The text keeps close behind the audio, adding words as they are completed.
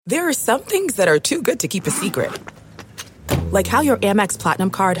There are some things that are too good to keep a secret. Like how your Amex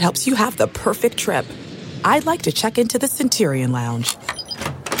Platinum card helps you have the perfect trip. I'd like to check into the Centurion Lounge.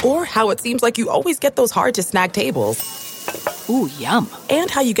 Or how it seems like you always get those hard-to-snag tables. Ooh, yum.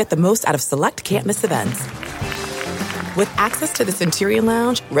 And how you get the most out of select can't-miss events. With access to the Centurion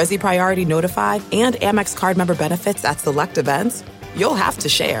Lounge, Resi Priority Notified, and Amex card member benefits at select events, you'll have to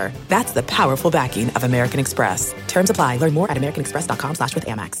share. That's the powerful backing of American Express. Terms apply. Learn more at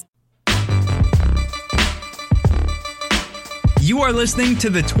americanexpress.com/withAmex. You are listening to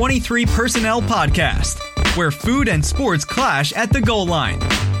the 23 Personnel Podcast, where food and sports clash at the goal line.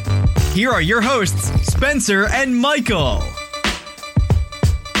 Here are your hosts, Spencer and Michael.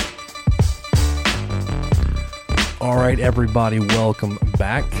 All right, everybody, welcome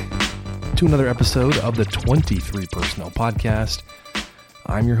back to another episode of the 23 Personnel Podcast.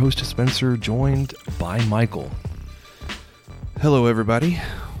 I'm your host, Spencer, joined by Michael. Hello, everybody.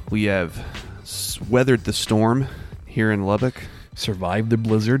 We have weathered the storm here in Lubbock. Survived the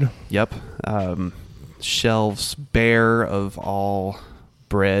blizzard. Yep. Shelves bare of all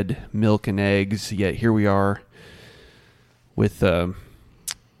bread, milk, and eggs, yet here we are with no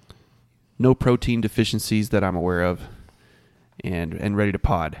protein deficiencies that I'm aware of, and ready to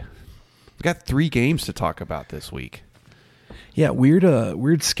pod. We've got 3 games to talk about this week. Yeah, weird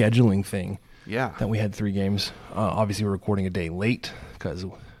scheduling thing. Yeah. That we had 3 games. Obviously, we're recording a day late because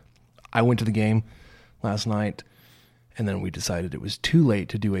I went to the game last night, and then we decided it was too late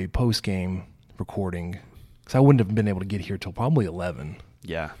to do a post-game recording because I wouldn't have been able to get here till probably 11.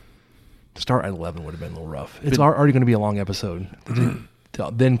 Yeah. To start at 11 would have been a little rough. It's already going to be a long episode. To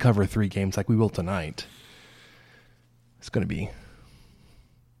then cover 3 games like we will tonight. It's going to be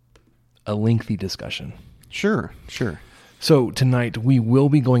a lengthy discussion. Sure. So tonight we will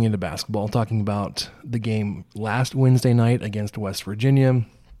be going into basketball, talking about the game last Wednesday night against West Virginia,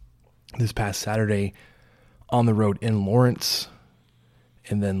 this past Saturday on the road in Lawrence,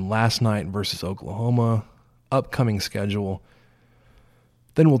 and then last night versus Oklahoma, upcoming schedule.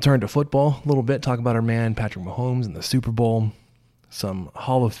 Then we'll turn to football a little bit, talk about our man Patrick Mahomes and the Super Bowl, some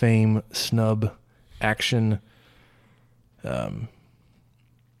Hall of Fame snub action,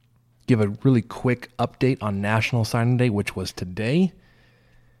 give a really quick update on National Signing Day, which was today,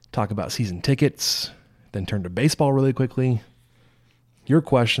 talk about season tickets, then turn to baseball really quickly, your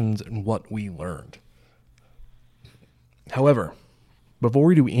questions, and what we learned. However, before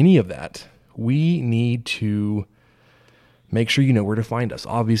we do any of that, we need to make sure you know where to find us.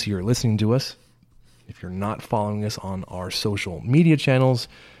 Obviously, you're listening to us. If you're not following us on our social media channels,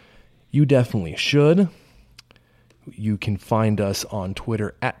 you definitely should. You can find us on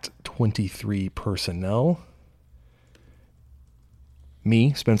Twitter at 23personnel.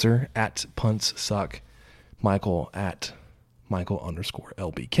 Me, Spencer, at Punts Suck. Michael at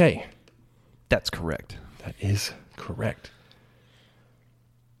Michael_LBK. That's correct. That is correct.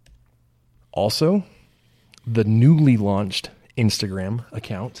 Also, the newly launched Instagram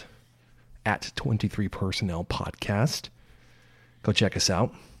account at 23 Personnel Podcast. Go check us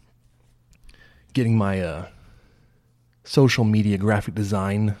out. Getting my social media graphic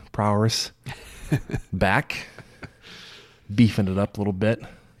design prowess back. Beefing it up a little bit.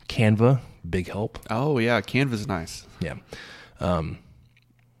 Canva, big help. Oh, yeah. Canva's nice. Yeah. I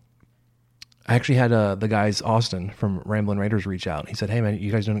actually had the guys, Austin from Ramblin' Raiders, reach out. He said, hey, man,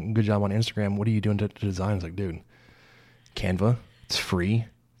 you guys doing a good job on Instagram. What are you doing to design? I was like, dude, Canva, it's free.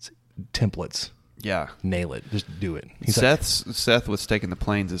 It's templates. Yeah. Nail it. Just do it. Seth with Steak in the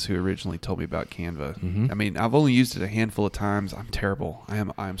Plains is who originally told me about Canva. Mm-hmm. I mean, I've only used it a handful of times. I'm terrible. I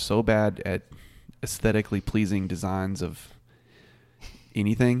am so bad at aesthetically pleasing designs of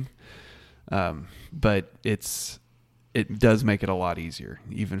anything. But it does make it a lot easier,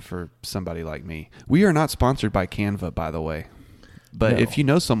 even for somebody like me. We are not sponsored by Canva, by the way. But if you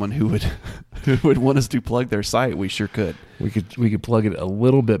know someone who would want us to plug their site, we sure could. We could plug it a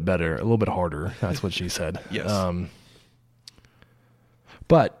little bit better, a little bit harder. That's what she said. Yes.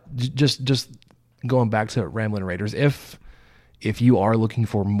 But just going back to Ramblin' Raiders, if you are looking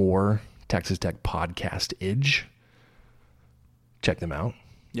for more Texas Tech podcast-age, check them out.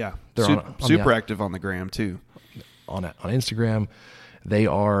 Yeah, they're super active on the gram too. On Instagram, they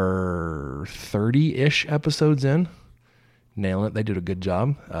are 30-ish episodes in. Nailing it. They did a good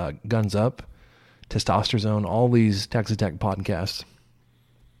job. Guns Up, Testosterone, all these Texas Tech podcasts.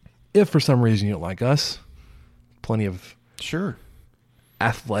 If for some reason you don't like us, plenty of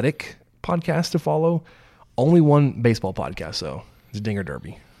athletic podcasts to follow. Only one baseball podcast, though. It's Dinger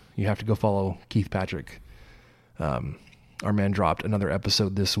Derby. You have to go follow Keith Patrick. Our man dropped another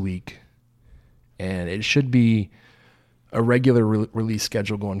episode this week, and it should be a regular release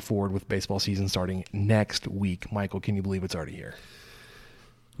schedule going forward with baseball season starting next week. Michael, can you believe it's already here?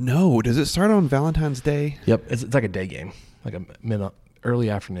 No. Does it start on Valentine's Day? Yep. It's like a day game, like a early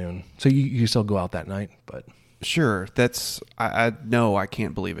afternoon. So you still go out that night, but sure. That's I no, I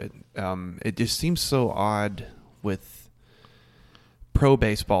can't believe it. It just seems so odd with pro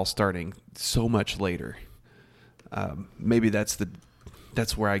baseball starting so much later. Maybe that's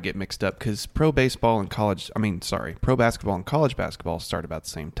where I get mixed up, because pro basketball and college basketball start about the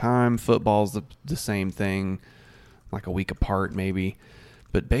same time. Football's the same thing, like a week apart maybe.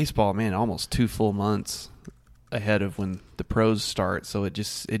 But baseball, man, almost 2 full months ahead of when the pros start. So it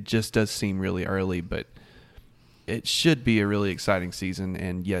just does seem really early, but it should be a really exciting season.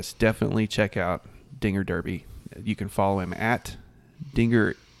 And yes, definitely check out Dinger Derby. You can follow him at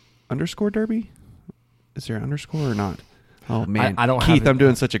Dinger_Derby. Is there an underscore or not? Oh man, I don't. Keith, I'm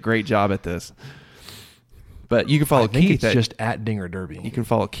doing such a great job at this. But you can follow I think Keith. It's just at Dinger Derby. You can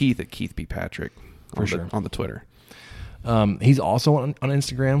follow Keith at Keith B. Patrick for sure on the Twitter. He's also on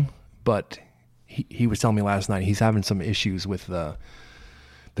Instagram, but he was telling me last night he's having some issues with the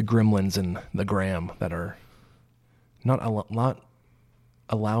gremlins and the gram that are not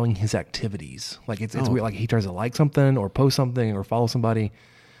allowing his activities. Like it's weird. Like he tries to like something or post something or follow somebody,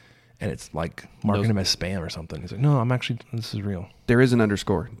 and it's like marking him as spam or something. He's like, no, this is real. There is an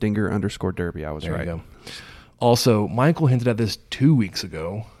underscore, Dinger_Derby. I was there right. You go. Also, Michael hinted at this 2 weeks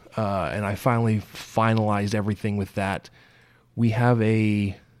ago, and I finally finalized everything with that. We have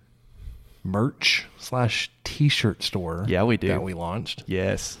a merch / t-shirt store. Yeah, we do. That we launched.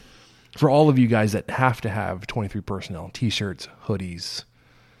 Yes. For all of you guys that have to have 23 Personnel t-shirts, hoodies.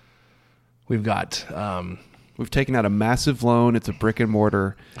 We've got... We've taken out a massive loan. It's a brick and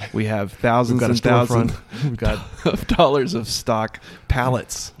mortar. We have thousands and thousands of dollars of stock,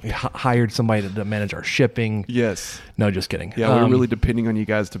 pallets. We hired somebody to manage our shipping. Yes. No, just kidding. Yeah, we're really depending on you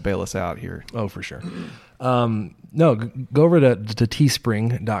guys to bail us out here. Oh, for sure. No, go over to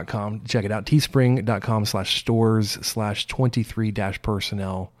teespring.com. Check it out.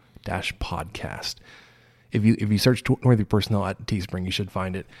 teespring.com/stores/23-personnel-podcast. If you search 23 Personnel at Teespring, you should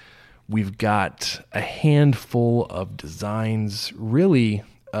find it. We've got a handful of designs. Really,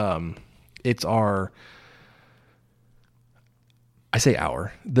 it's the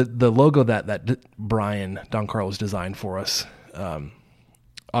logo that Brian Don Carlos designed for us on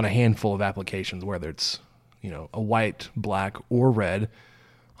a handful of applications, whether it's a white, black, or red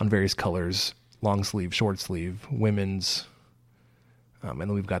on various colors, long sleeve, short sleeve, women's, and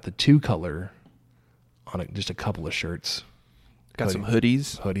then we've got the 2-color on just a couple of shirts. Got some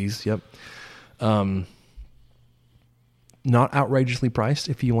hoodies. Hoodies, yep. Not outrageously priced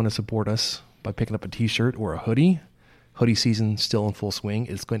if you want to support us by picking up a t-shirt or a hoodie. Hoodie season still in full swing.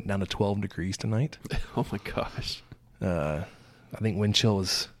 It's going down to 12 degrees tonight. Oh my gosh. I think wind chill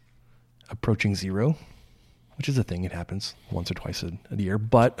is approaching 0, which is a thing. It happens once or twice a year.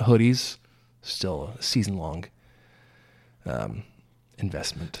 But hoodies, still a season-long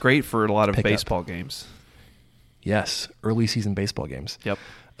investment. Great for a lot of baseball games. Yes, early season baseball games. Yep.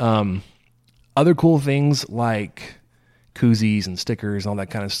 Other cool things like koozies and stickers and all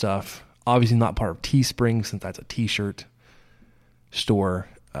that kind of stuff. Obviously not part of Teespring, since that's a t-shirt store.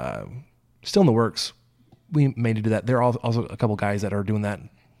 Still in the works. We may do that. There are also a couple guys that are doing that.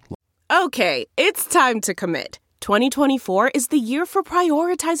 Okay, it's time to commit. 2024 is the year for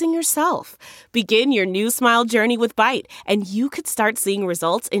prioritizing yourself. Begin your new smile journey with Byte, and you could start seeing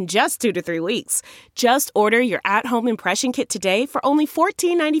results in just 2 to 3 weeks. Just order your at-home impression kit today for only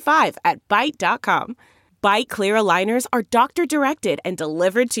 $14.95 at Byte.com. Byte Clear aligners are doctor-directed and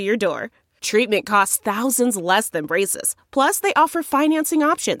delivered to your door. Treatment costs thousands less than braces. Plus, they offer financing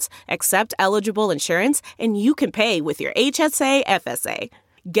options, accept eligible insurance, and you can pay with your HSA FSA.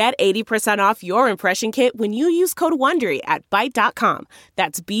 Get 80% off your impression kit when you use code WONDERY at Byte.com.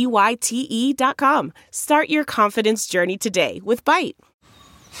 That's BYTE.com. Start your confidence journey today with Byte.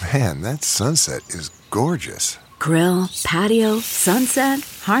 Man, that sunset is gorgeous. Grill, patio, sunset.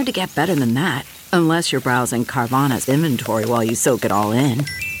 Hard to get better than that. Unless you're browsing Carvana's inventory while you soak it all in.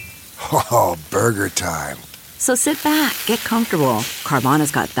 Oh, burger time. So sit back, get comfortable.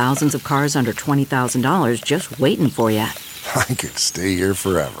 Carvana's got thousands of cars under $20,000 just waiting for you. I could stay here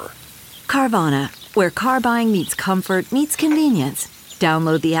forever. Carvana, where car buying meets comfort, meets convenience.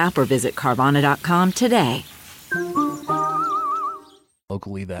 Download the app or visit Carvana.com today.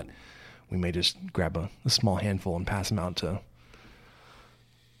 Locally, that we may just grab a small handful and pass them out to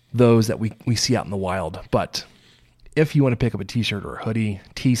those that we see out in the wild. But if you want to pick up a t-shirt or a hoodie,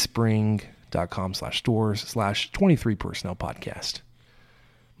 teespring.com/stores/23 Personnel Podcast.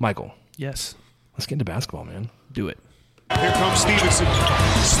 Michael. Yes. Let's get into basketball, man. Do it. Here comes Stevenson.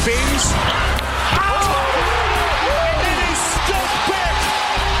 Spins. And it is stuck back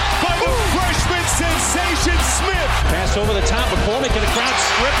by the freshman sensation Smith. Pass over the top. McCormick in the crowd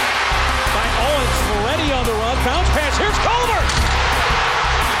stripped by Owens. Moretti on the run. Bounce pass. Here's Culver.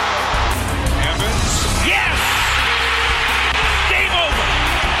 Evans. Yes! Game over.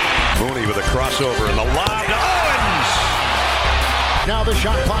 Mooney with a crossover and the lob to Owens. Now the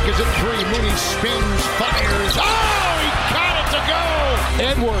shot clock is at 3. Mooney spins, fires. Oh, he got it to go.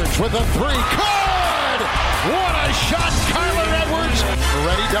 Edwards with a 3. Good! What a shot, Kyler Edwards.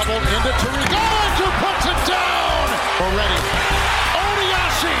 Moretti doubled into Tariq. Owens who puts it down. Moretti.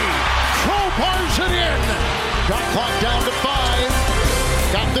 Odiasi crowbars it in. Shot clock down to 5.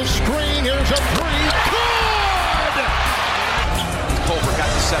 Got the screen. Here's a 3. Good! Culver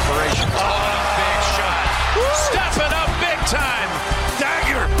got the separation. Oh, big shot. Stepping up big time.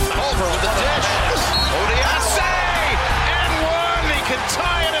 Dagger. Culver with the dish. Odiasi. And one. He can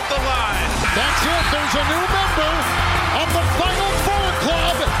tie it at the line. That's it. There's a new member of the Final Four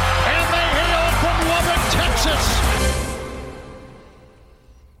Club, and they hail from Lubbock, Texas.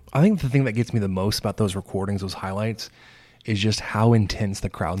 I think the thing that gets me the most about those recordings, those highlights, is just how intense the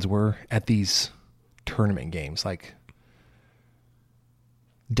crowds were at these tournament games. Like,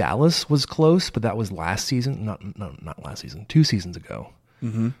 Dallas was close, but that was last season. Not last season. 2 seasons ago.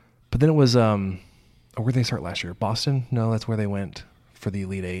 Mm-hmm. But then it was, where did they start last year? Boston? No, that's where they went for the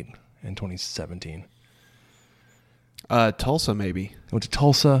Elite Eight in 2017. Tulsa, maybe. They went to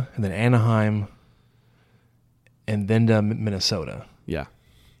Tulsa, and then Anaheim, and then to Minnesota. Yeah.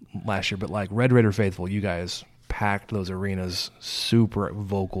 Last year. But like Red Raider Faithful, you guys packed those arenas, super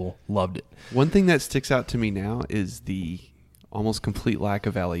vocal, loved it. One thing that sticks out to me now is the almost complete lack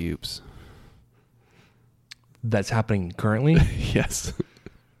of alley-oops. That's happening currently? Yes.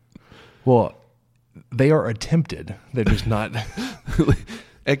 Well, they are attempted. They're just not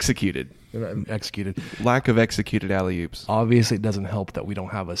executed. They're not executed. Lack of executed alley-oops. Obviously, it doesn't help that we don't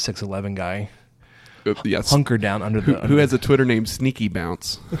have a 6'11" guy yes. hunkered down under the... Who has a Twitter name Sneaky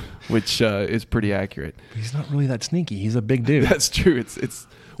Bounce, which is pretty accurate. He's not really that sneaky. He's a big dude. That's true.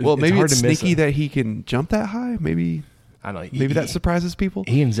 Maybe hard it's to miss sneaky him. that he can jump that high. Maybe I don't know. Maybe that surprises people.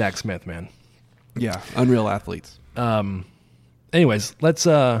 He and Zach Smith, man. Yeah, unreal athletes. Anyways, let's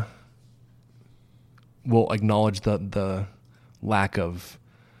we'll acknowledge the lack of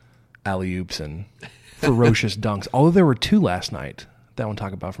alley-oops and ferocious dunks. Although there were 2 last night that I want to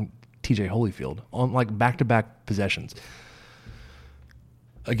talk about from TJ Holyfield on like back-to-back possessions.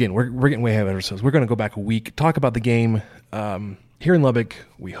 Again, we're getting way ahead of ourselves. We're going to go back a week, talk about the game. Here in Lubbock,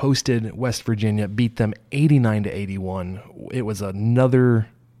 we hosted West Virginia, beat them 89-81. It was another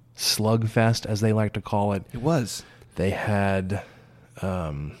slugfest, as they like to call it. It was. They had,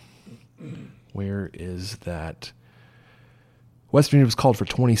 where is that? West Virginia was called for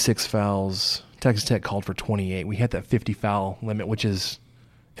 26 fouls. Texas Tech called for 28. We hit that 50 foul limit, which is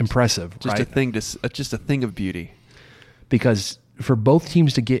impressive, just right? Just a thing of beauty. Because for both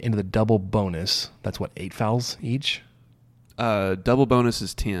teams to get into the double bonus, that's what, 8 fouls each? Double bonus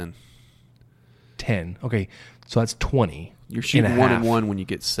is 10. 10. Okay, so that's 20. You're shooting 1 and 1 when you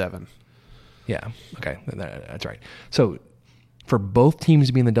get 7. Yeah. Okay, that's right. So for both teams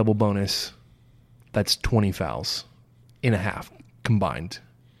to be in the double bonus, that's 20 fouls in a half combined.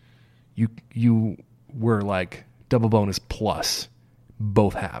 You were like double bonus plus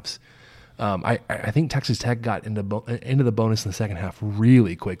both halves. I think Texas Tech got into the bonus in the second half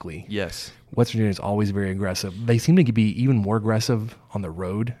really quickly. Yes. West Virginia is always very aggressive. They seem to be even more aggressive on the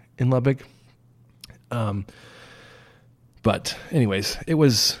road in Lubbock. But anyways,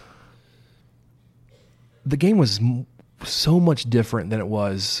 the game was so much different than it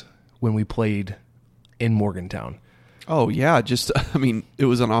was when we played in Morgantown. Oh yeah, it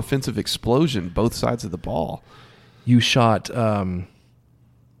was an offensive explosion, both sides of the ball. You shot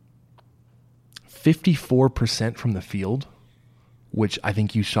 54% from the field, which I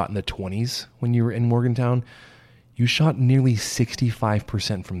think you shot in the 20s when you were in Morgantown. You shot nearly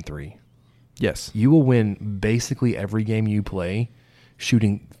 65% from 3. Yes. You will win basically every game you play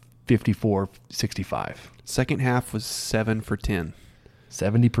shooting 54, 65. Second half was 7 for 10.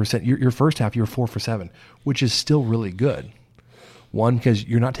 70%. Your first half, you were 4 for 7, which is still really good. One, because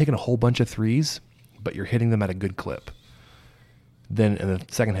you're not taking a whole bunch of threes, but you're hitting them at a good clip. Then in the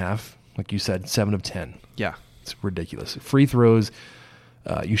second half, like you said, 7 of 10. Yeah. It's ridiculous. Free throws,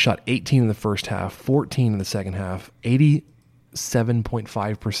 you shot 18 in the first half, 14 in the second half,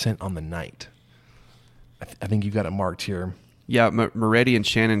 87.5% on the night. I think you got it marked here. Yeah, Moretti and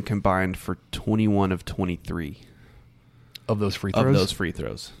Shannon combined for 21 of 23. Of those free throws? Of those free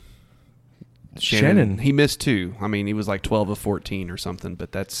throws. Shannon, he missed 2. I mean, he was like 12 of 14 or something,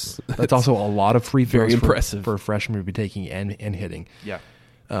 but that's also a lot of free throws very impressive for a freshman to be taking and hitting. Yeah.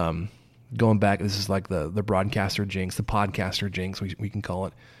 Going back, this is like the broadcaster jinx, the podcaster jinx, we can call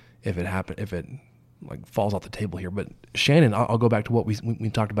it, if it like falls off the table here. But Shannon, I'll go back to what we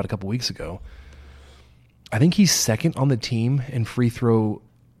talked about a couple weeks ago. I think he's second on the team in free throw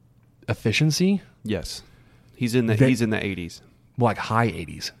efficiency. Yes. He's in the 80s. Like high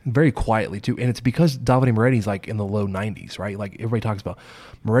 80s, very quietly too. And it's because Davide Moretti's like in the low 90s, right? Like everybody talks about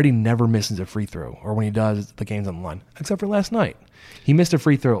Moretti never misses a free throw, or when he does, the game's on the line, except for last night. He missed a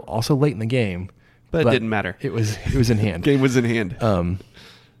free throw also late in the game. But it didn't matter. It was in hand. Game was in hand.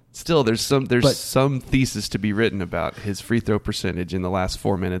 Still, there's some thesis to be written about his free throw percentage in the last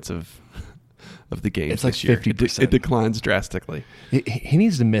 4 minutes of the game. It's like 50%. It declines drastically. He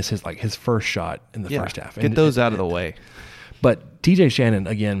needs to miss his first shot in the first half. Get those out of the way. But TJ Shannon,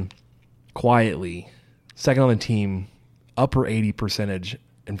 again, quietly, second on the team, upper 80 percentage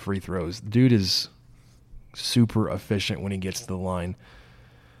in free throws. The dude is super efficient when he gets to the line.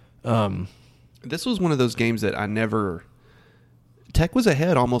 This was one of those games that Tech was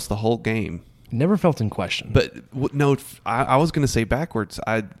ahead almost the whole game. Never felt in question. But no, I was going to say backwards.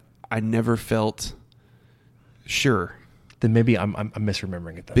 I never felt sure. Then maybe I'm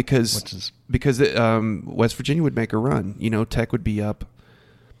misremembering it then. Because West Virginia would make a run. Tech would be up.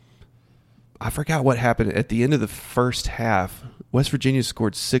 I forgot what happened at the end of the first half. West Virginia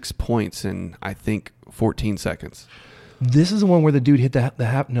scored 6 points in, I think, 14 seconds. This is the one where the dude hit the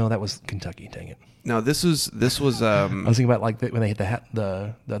half. No, that was Kentucky. Dang it. No, this was. I was thinking about when they hit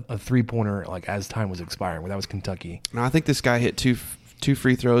the 3-pointer like as time was expiring. Where that was Kentucky. No, I think this guy hit two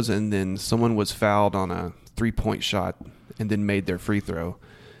free throws, and then someone was fouled on a 3-point shot, and then made their free throw,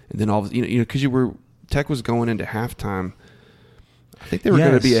 and then all because Tech was going into halftime. I think they were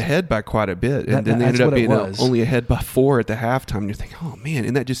going to be ahead by quite a bit, and then they ended up being only ahead by 4 at the halftime. And you're thinking, oh man,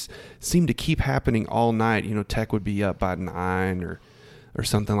 and that just seemed to keep happening all night. Tech would be up by 9 or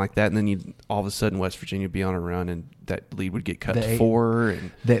something like that, and then all of a sudden West Virginia would be on a run, and that lead would get cut to 4.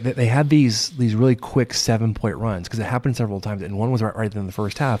 And they had these really quick 7-point runs because it happened several times, and one was right in the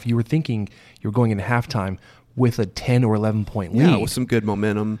first half. You were thinking you were going into halftime with a 10 or 11-point lead. Yeah, with some good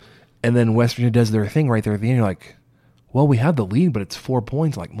momentum. And then West Virginia does their thing right there at the end. You're like, well, we have the lead, but it's 4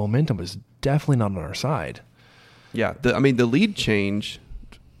 points. Like, momentum is definitely not on our side. Yeah, the lead changed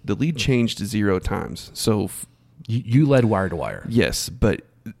 0 times. So you led wire to wire. Yes, but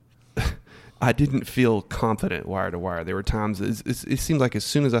I didn't feel confident wire to wire. There were times it seemed like as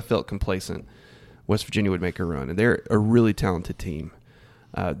soon as I felt complacent, West Virginia would make a run, and they're a really talented team.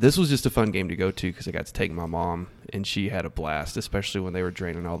 This was just a fun game to go to because I got to take my mom, and she had a blast, especially when they were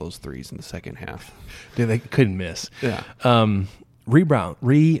draining all those threes in the second half. Dude, they couldn't miss. Yeah.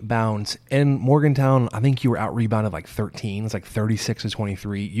 Rebounds in Morgantown. I think you were out rebounded like 13. It's like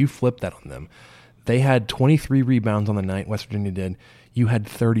 36-23. You flipped that on them. They had 23 rebounds on the night. West Virginia did. You had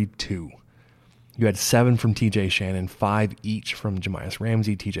 32. You had 7 from TJ Shannon, 5 each from Jemias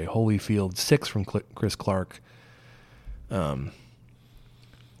Ramsey, TJ Holyfield, 6 from Chris Clark.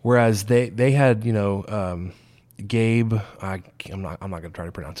 Whereas they had, Gabe, I'm not going to try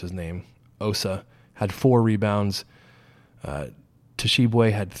to pronounce his name. Osa had 4 rebounds.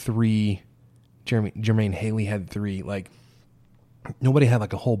 Toshibwe had 3. Jermaine Haley had 3. Like, nobody had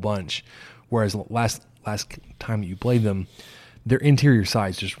like a whole bunch. Whereas last time that you played them, their interior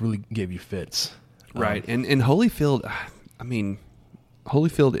size just really gave you fits. Right. And Holyfield,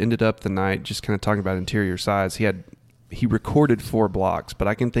 Holyfield ended up the night just kind of talking about interior size. He recorded 4 blocks, but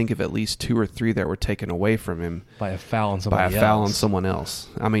I can think of at least 2 or 3 that were taken away from him by a foul on someone else.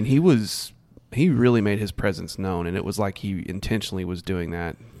 I mean, he really made his presence known, and it was like he intentionally was doing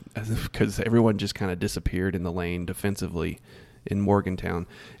that because everyone just kind of disappeared in the lane defensively in Morgantown.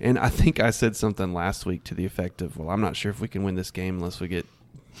 And I think I said something last week to the effect of, well, I'm not sure if we can win this game unless we get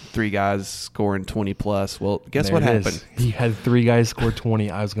 3 guys scoring 20 plus. Well, guess what happened? He had 3 guys score 20.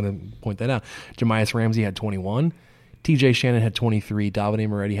 I was going to point that out. Jemias Ramsey had 21. TJ Shannon had 23. Davide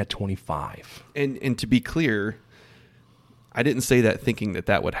Moretti had 25. And to be clear, I didn't say that thinking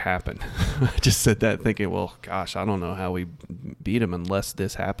that would happen. I just said that thinking, well, gosh, I don't know how we beat him unless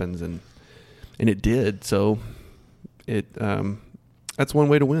this happens, and it did. So that's one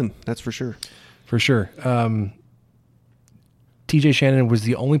way to win. That's for sure. For sure. TJ Shannon was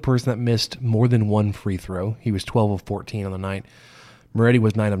the only person that missed more than 1 free throw. He was 12 of 14 on the night. Moretti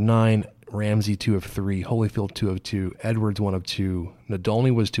was 9 of 9. Ramsey 2 of 3. Holyfield 2 of 2. Edwards 1 of 2.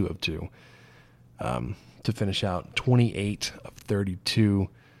 Nadolny was 2 of 2. To finish out 28 of 32.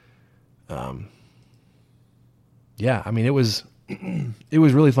 Yeah, I mean, it was it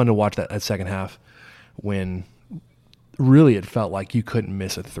was really fun to watch that second half when really it felt like you couldn't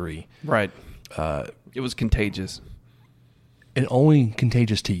miss a three. Right. It was contagious. And only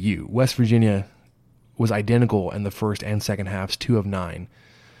contagious to you. West Virginia was identical in the first and second halves, 2 of 9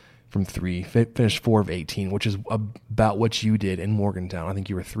 from three, finished 4 of 18, which is about what you did in Morgantown. I think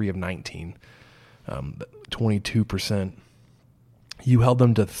you were 3 of 19, 22%. You held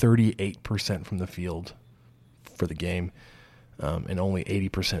them to 38% from the field for the game, and only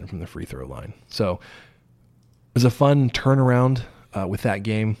 80% from the free throw line. So it was a fun turnaround with that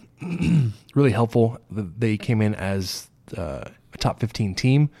game. Really helpful. They came in as a top 15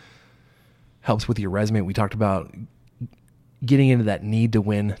 team. Helps with your resume. We talked about getting into that need to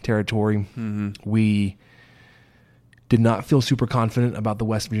win territory. Mm-hmm. We did not feel super confident about the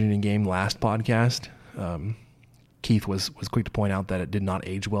West Virginia game last podcast. Keith was quick to point out that it did not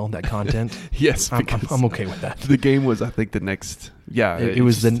age well, that content. Yes, I'm okay with that. The game was, I think, the next. Yeah, it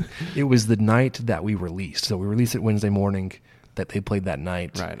was the night that we released. So we released it Wednesday morning. That they played that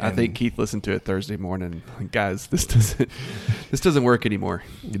night. Right. I think Keith listened to it Thursday morning. Guys, this doesn't work anymore.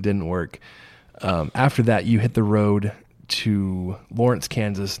 It didn't work. After that, you hit the road to Lawrence,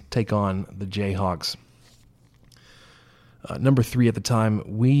 Kansas, take on the Jayhawks. Number 3 at the time,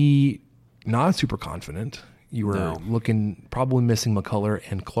 we not super confident. You were looking, probably missing McCullough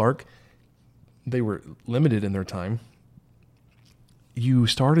and Clark. They were limited in their time. You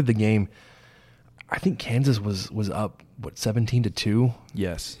started the game, I think Kansas was up, 17-2?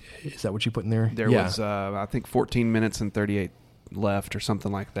 Yes. Is that what you put in there? There was, I think, 14 minutes and 38 left or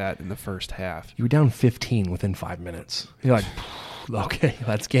something like that in the first half. You were down 15 within 5 minutes. You're like, okay,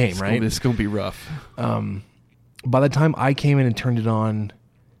 that's game, right? It's going to be rough. By the time I came in and turned it on,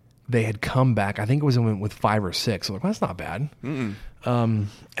 they had come back. I think it was with 5 or 6. I'm like, well, that's not bad. And then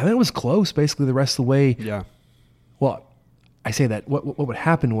it was close basically the rest of the way. Yeah. Well, I say that. What would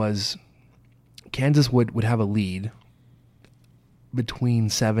happen was Kansas would have a lead between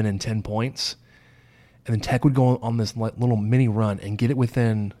 7 and 10 points, and then Tech would go on this little mini run and get it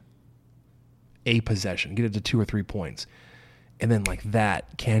within a possession, get it to 2 or 3 points. And then like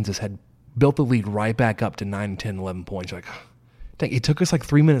that, Kansas had built the lead right back up to 9, 10, 11 points. You're like, dang, it took us like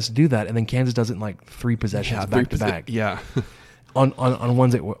 3 minutes to do that, and then Kansas does it in like 3 possessions back to back. Yeah. on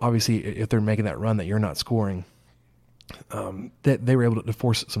ones that obviously, if they're making that run that you're not scoring, that they were able to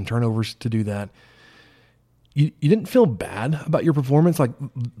force some turnovers to do that. You didn't feel bad about your performance. Like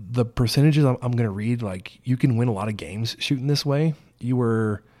the percentages I'm going to read, like you can win a lot of games shooting this way. You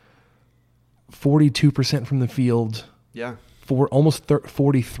were 42% from the field. Yeah. Almost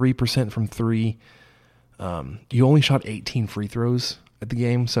 43% from 3. You only shot 18 free throws at the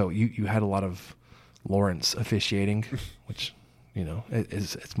game. So you had a lot of Lawrence officiating, which,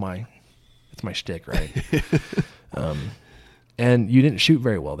 it's my shtick, right? And you didn't shoot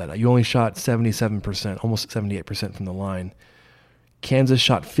very well that night. You only shot 77%, almost 78% from the line. Kansas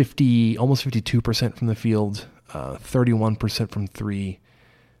shot almost 52% from the field, 31% from 3.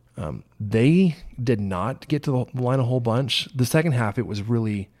 They did not get to the line a whole bunch. The second half, it was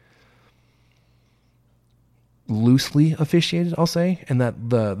really loosely officiated, I'll say, and that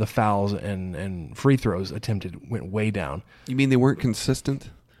the fouls and free throws attempted went way down. You mean they weren't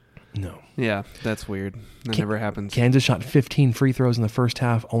consistent? No. Yeah, that's weird. That never happens. Kansas shot 15 free throws in the first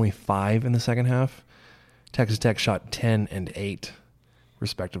half, only 5 in the second half. Texas Tech shot 10 and 8,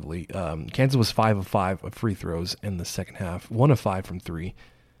 respectively. Kansas was 5 of 5 of free throws in the second half, 1 of 5 from 3.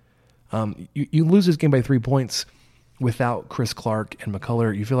 You lose this game by 3 points without Chris Clark and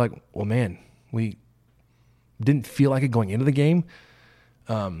McCullough. You feel like, well, man, we didn't feel like it going into the game.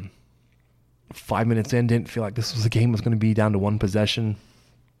 5 minutes in, didn't feel like this was a game that was going to be down to 1 possession.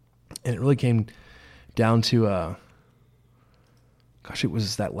 And it really came down to, it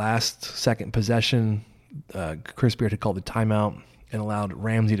was that last second possession. Chris Beard had called the timeout and allowed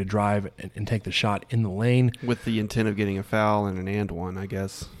Ramsey to drive and take the shot in the lane. With the intent of getting a foul and an and one, I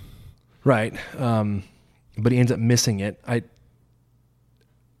guess. Right. But he ends up missing it.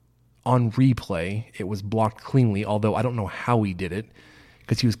 On replay, it was blocked cleanly, although I don't know how he did it,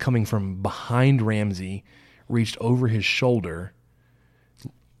 because he was coming from behind Ramsey, reached over his shoulder.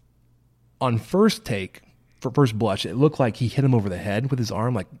 On first take, for first blush, it looked like he hit him over the head with his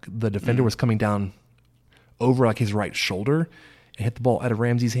arm, like the defender was coming down over like his right shoulder and hit the ball out of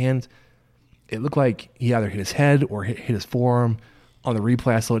Ramsey's hands. It looked like he either hit his head or hit his forearm. On the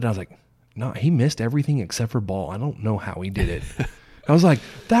replay, I slowed it down. I was like, no, he missed everything except for ball. I don't know how he did it. I was like,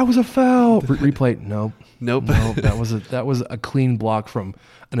 that was a foul. Replay, nope. Nope. That was a clean block from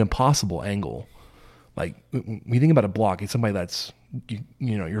an impossible angle. Like when you think about a block, it's somebody that's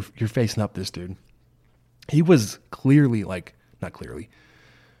you're facing up this dude. He was clearly like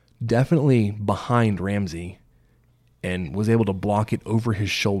definitely behind Ramsey and was able to block it over his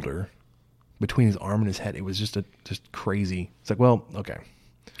shoulder between his arm and his head. It was just crazy. It's like, well, okay.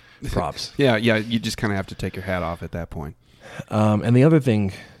 Props. Yeah, you just kind of have to take your hat off at that point. And the other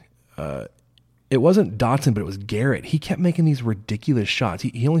thing, it wasn't Dotson, but it was Garrett. He kept making these ridiculous shots.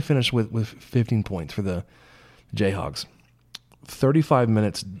 He only finished with 15 points for the Jayhawks. 35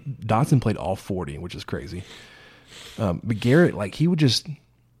 minutes, Dotson played all 40, which is crazy. But Garrett, like, he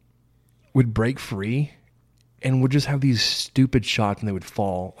would break free and would just have these stupid shots and they would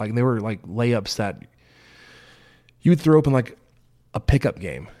fall. Like, they were like layups that you would throw open like a pickup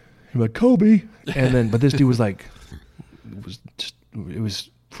game. You're like, Kobe. And then, but this dude was like, it was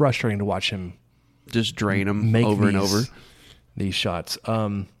frustrating to watch him just drain them over and over. These shots.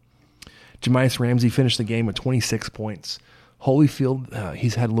 Jahmi'us Ramsey finished the game with 26 points. Holyfield,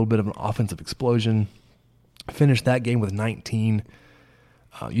 he's had a little bit of an offensive explosion. Finished that game with 19.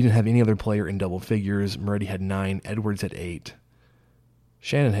 You didn't have any other player in double figures. Moretti had 9. Edwards had 8.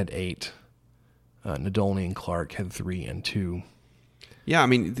 Shannon had 8. Nadolny and Clark had 3 and 2. Yeah, I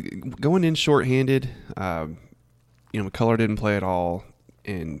mean, going in shorthanded, McCullough didn't play at all,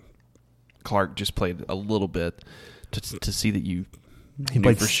 and Clark just played a little bit to see that he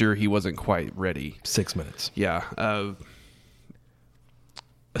knew for sure he wasn't quite ready. 6 minutes. Yeah.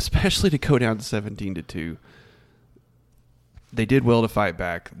 Especially to go down 17-2. They did well to fight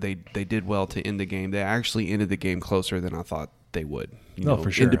back. They did well to end the game. They actually ended the game closer than I thought they would.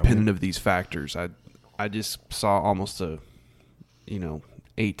 For sure. Independent of these factors. I just saw almost a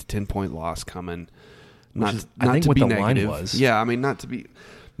 8 to 10 point loss coming. I think to what be the negative. line was. Yeah, I mean, not to be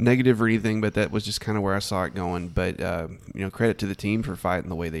negative or anything, but that was just kind of where I saw it going. But credit to the team for fighting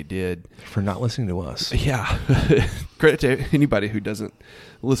the way they did, for not listening to us. Yeah, credit to anybody who doesn't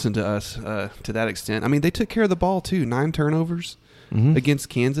listen to us to that extent. I mean, they took care of the ball too. 9 turnovers against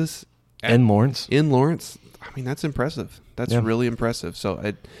Kansas in Lawrence. I mean, that's impressive. That's really impressive.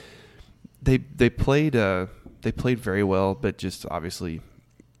 So they played very well, but just obviously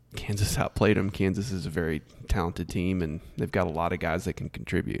Kansas outplayed them. Kansas is a very talented team, and they've got a lot of guys that can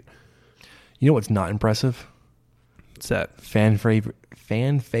contribute. You know what's not impressive? What's that? Fan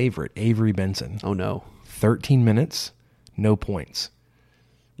favorite Avery Benson. Oh, no. 13 minutes, no points.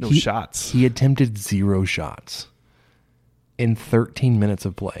 No shots. He attempted 0 shots in 13 minutes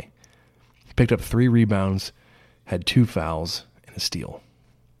of play. He picked up 3 rebounds, had 2 fouls, and a steal.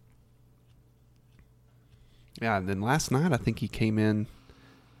 Yeah, and then last night I think he came in.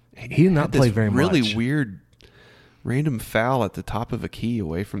 He did not play very much. Really weird random foul at the top of a key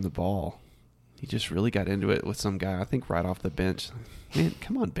away from the ball. He just really got into it with some guy, I think right off the bench. Man,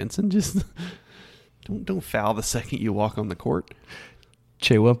 come on, Benson. Just don't foul the second you walk on the court.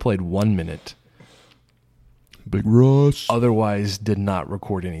 Chewa played 1 minute. Big Russ. Otherwise did not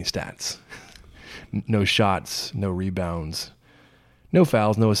record any stats. No shots, no rebounds, no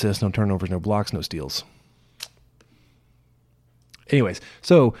fouls, no assists, no turnovers, no blocks, no steals. Anyways,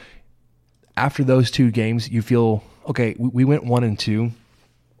 so after those 2 games, you feel, okay, we went 1-2.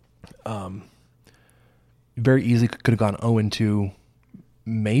 Very easily could have gone 0-2.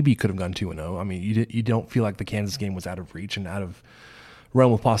 Maybe could have gone 2-0. I mean, you don't feel like the Kansas game was out of reach and out of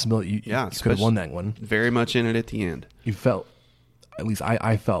realm of possibility. You could have won that one. Very much in it at the end. You felt, at least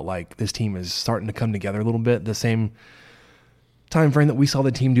I felt like this team is starting to come together a little bit. The same time frame that we saw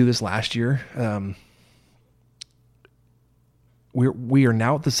the team do this last year. We are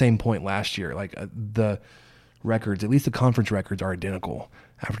now at the same point last year. Like the records, at least the conference records, are identical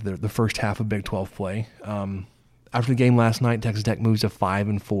after the first half of Big 12 play. After the game last night, Texas Tech moves to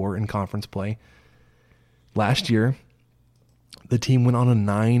 5-4 in conference play. Last year, the team went on a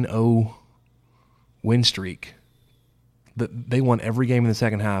 9-0 win streak. They won every game in the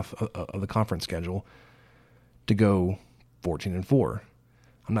second half of the conference schedule to go 14-4.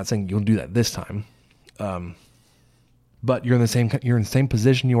 I'm not saying you'll do that this time. But you're in the same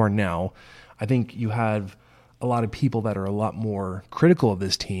position you are now. I think you have a lot of people that are a lot more critical of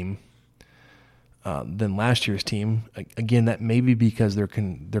this team than last year's team. Again, that may be because they're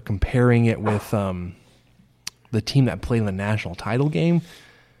comparing it with the team that played in the national title game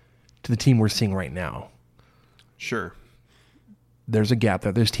to the team we're seeing right now. Sure. There's a gap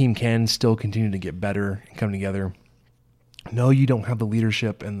there. This team can still continue to get better and come together. No, you don't have the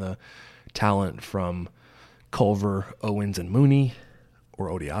leadership and the talent from Culver, Owens, and Mooney, or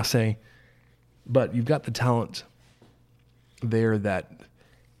Odiase, but you've got the talent there that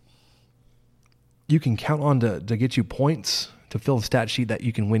you can count on to get you points, to fill the stat sheet that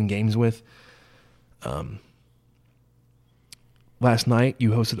you can win games with. Last night,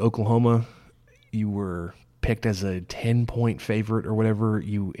 you hosted Oklahoma. You were picked as a 10-point favorite or whatever,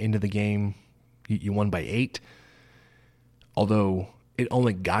 you into the game, you won by 8. Although it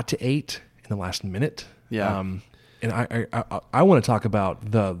only got to 8 in the last minute. Yeah. And I want to talk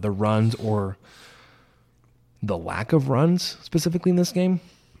about the runs or the lack of runs specifically in this game.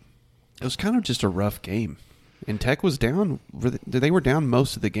 It was kind of just a rough game. And Tech was down. They were down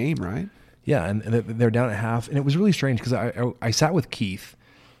most of the game, right? Yeah, and they're down at half. And it was really strange because I sat with Keith,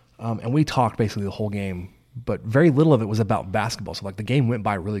 and we talked basically the whole game, but very little of it was about basketball. So, like, the game went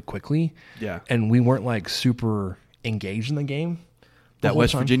by really quickly. Yeah. And we weren't, like, super engaged in the game. That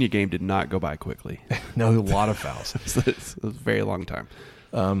West Virginia game did not go by quickly. No, a lot of fouls. It was a very long time.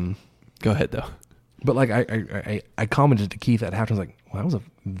 Go ahead, though. But, like, I commented to Keith at halftime, I was like, well, that was a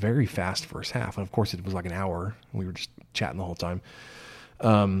very fast first half. And, of course, it was like an hour. We were just chatting the whole time.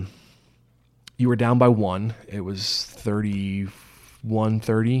 You were down by 1. It was 31-30.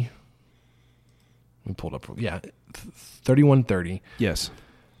 We pulled up. Yeah, 31-30. Yes.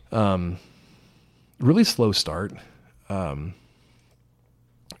 Really slow start.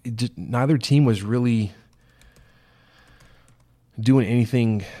 Neither team was really doing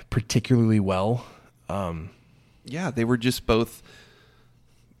anything particularly well. Yeah, they were just both.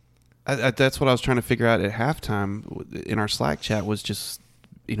 That's what I was trying to figure out at halftime in our Slack chat was just,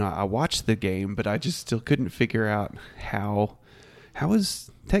 I watched the game, but I just still couldn't figure out how is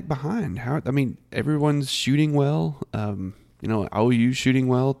Tech behind? Everyone's shooting well. OU shooting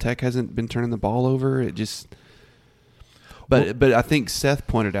well. Tech hasn't been turning the ball over. It just. But I think Seth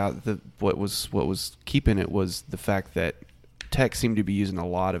pointed out that what was keeping it was the fact that Tech seemed to be using a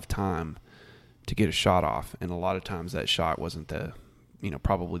lot of time to get a shot off, and a lot of times that shot wasn't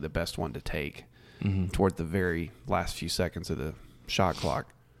probably the best one to take toward the very last few seconds of the shot clock.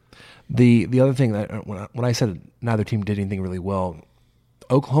 The other thing that when I said neither team did anything really well,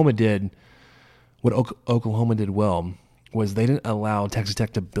 Oklahoma did well was they didn't allow Texas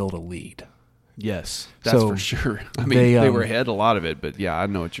Tech to build a lead. Yes, that's for sure. They were ahead a lot of it, but yeah, I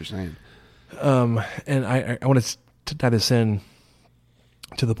know what you're saying. And I want to tie this in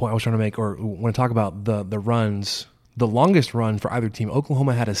to the point I was trying to make, or want to talk about the runs. The longest run for either team,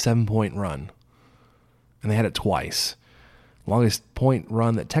 Oklahoma had a 7-point run, and they had it twice. The longest point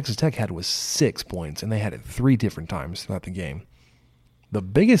run that Texas Tech had was 6 points, and they had it 3 different times throughout the game. The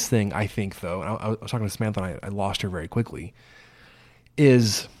biggest thing, I think, though, and I was talking to Samantha, and I lost her very quickly,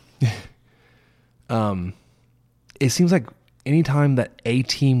 is it seems like anytime that a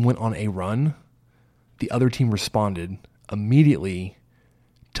team went on a run, the other team responded immediately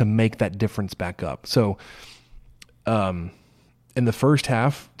to make that difference back up. So in the first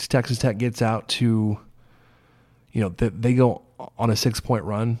half, Texas Tech gets out to, they go on a 6-point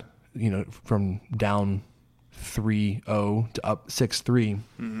run, from down 3-0 to up 6-3.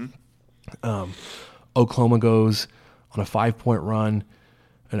 Mm-hmm. Oklahoma goes on a 5-point run.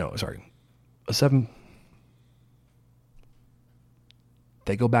 A 7.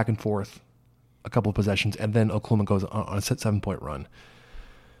 They go back and forth a couple of possessions, and then Oklahoma goes on a 7-point run.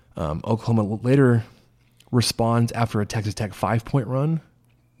 Oklahoma later responds after a Texas Tech 5-point run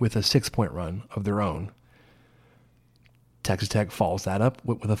with a 6-point run of their own. Texas Tech follows that up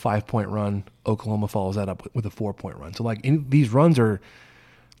with a 5-point run. Oklahoma follows that up with a 4-point run. So, these runs are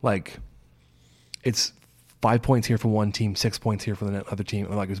it's 5 points here for one team, 6 points here for the other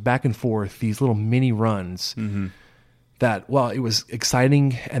team. It was back and forth, these little mini runs that, it was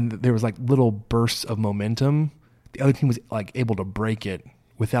exciting, and there was little bursts of momentum. The other team was able to break it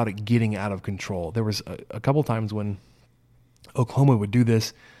without it getting out of control. There was a couple times when Oklahoma would do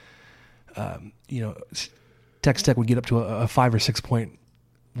this. Texas Tech would get up to a 5 or 6 point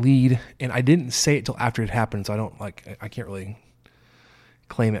lead, and I didn't say it till after it happened, so I can't really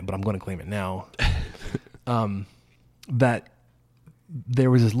claim it, but I'm going to claim it now. That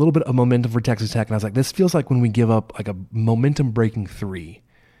there was this little bit of momentum for Texas Tech, and I was like, this feels like when we give up a momentum breaking 3,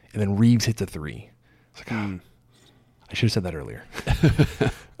 and then Reeves hits a 3. It's I should have said that earlier.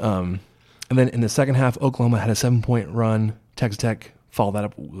 And then in the second half, Oklahoma had a 7-point run. Texas Tech followed that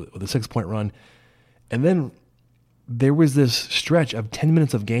up with a 6-point run. And then there was this stretch of 10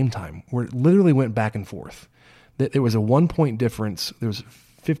 minutes of game time where it literally went back and forth. There was a 1-point difference. There was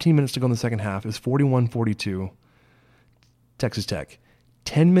 15 minutes to go in the second half. It was 41-42, Texas Tech.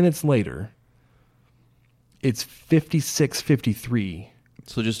 10 minutes later, it's 56-53.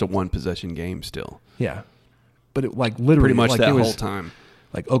 So just a one-possession game still. Yeah. But it literally pretty much that whole time.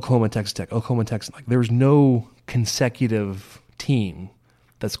 Oklahoma, Texas Tech, Oklahoma, Texas. There's no consecutive team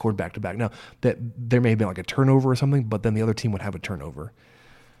that scored back-to-back. Now, that there may have been a turnover or something, but then the other team would have a turnover.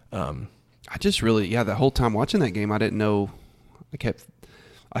 I just really, the whole time watching that game, I didn't know.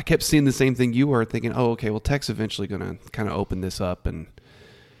 I kept seeing the same thing you were, thinking, oh, okay, well, Tech's eventually going to kind of open this up and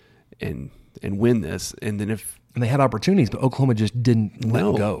win this. And then they had opportunities, but Oklahoma just didn't let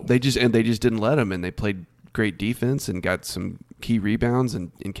it go. They just didn't let them, and they played great defense and got some key rebounds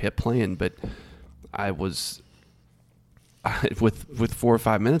and kept playing. But with 4 or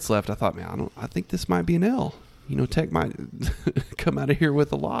 5 minutes left, I thought, man, I think this might be an L. Tech might come out of here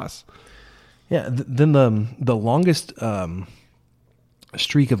with a loss. Yeah. Then the longest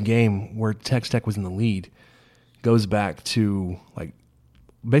streak of game where Texas Tech was in the lead goes back to like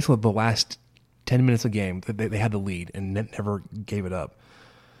basically the last 10 minutes of game that they had the lead and never gave it up.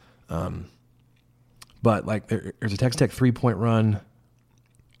 But like there's a Texas Tech 3-point run.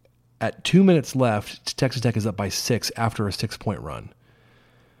 At 2 minutes left, Texas Tech is up by 6 after a 6-point run.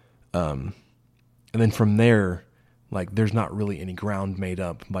 And then from there, like there's not really any ground made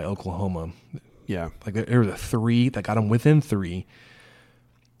up by Oklahoma. Yeah. Like there was a 3 that got them within 3,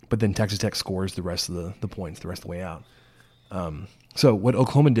 but then Texas Tech scores the rest of the points the rest of the way out. So what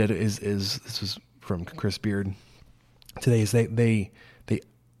Oklahoma did is this was from Chris Beard today, is they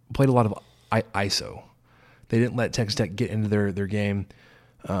played a lot of ISO. They didn't let Texas Tech get into their game.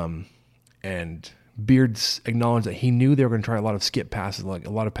 And Beards acknowledged that he knew they were going to try a lot of skip passes, like a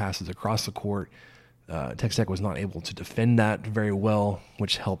lot of passes across the court. Texas Tech was not able to defend that very well,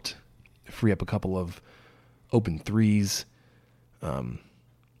 which helped free up a couple of open threes.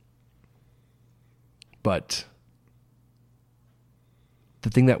 But the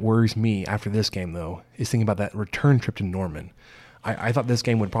thing that worries me after this game, though, is thinking about that return trip to Norman. I thought this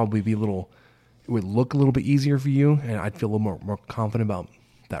game would probably be it would look a little bit easier for you, and I'd feel a little more confident about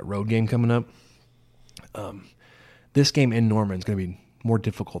that road game coming up. This game in Norman is going to be more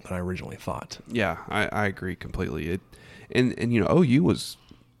difficult than I originally thought. Yeah, I agree completely. And OU was,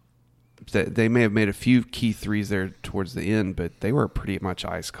 they may have made a few key threes there towards the end, but they were pretty much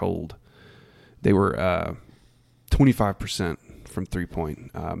ice cold. They were 25% from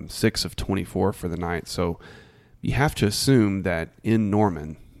 3-point, 6 of 24 for the night. So you have to assume that in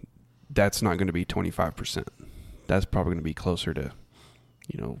Norman, that's not going to be 25%. That's probably going to be closer to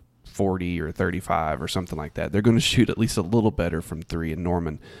 40 or 35 or something like that. They're going to shoot at least a little better from 3 in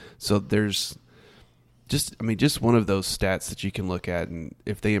Norman. So there's just one of those stats that you can look at, and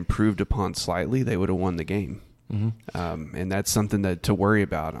if they improved upon slightly, they would have won the game. Mm-hmm. And that's something to worry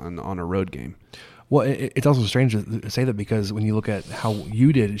about on a road game. Well, it's also strange to say that because when you look at how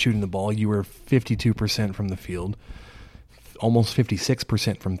you did shooting the ball, you were 52% from the field, almost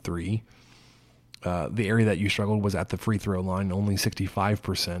 56% from 3. The area that you struggled was at the free throw line, only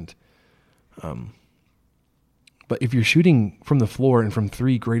 65%. But if you're shooting from the floor and from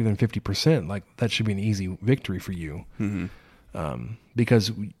 3 greater than 50%, like that should be an easy victory for you. Mm-hmm.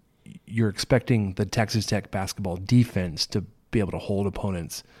 Because you're expecting the Texas Tech basketball defense to be able to hold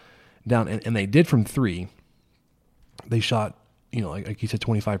opponents down. And they did from 3. They shot, like you said,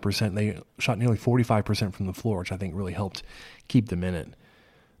 25%. They shot nearly 45% from the floor, which I think really helped keep them in it.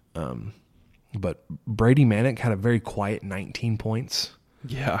 But Brady Manick had a very quiet 19 points.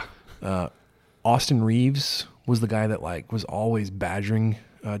 Yeah. Austin Reeves was the guy that was always badgering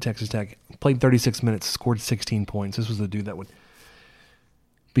Texas Tech. Played 36 minutes, scored 16 points. This was the dude that would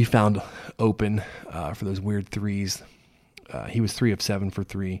be found open for those weird threes. He was 3 of 7 for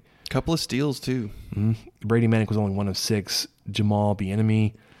 3. Couple of steals too. Mm-hmm. Brady Manick was only 1 of 6. Jamal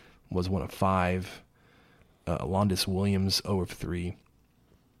Bieniemy was 1 of 5. Alondis Williams 0 of 3.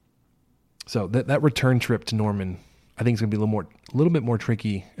 So that return trip to Norman, I think, is going to be a little bit more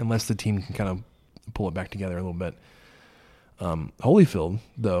tricky unless the team can kind of pull it back together a little bit. Holyfield,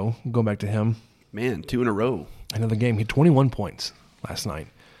 though, going back to him, man, 2 in a row. Another game. He had 21 points last night.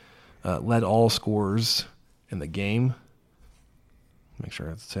 Led all scorers in the game. Make sure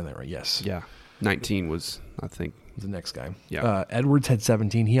I'm saying that right. Yes. Yeah. 19 was, I think, the next guy. Yeah. Edwards had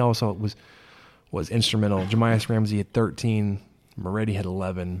 17. He also was instrumental. Jemias Ramsey had 13. Moretti had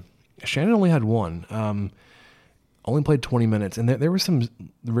 11. Shannon only had 1. Only played 20 minutes. And there were some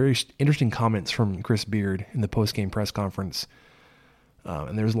very interesting comments from Chris Beard in the post-game press conference.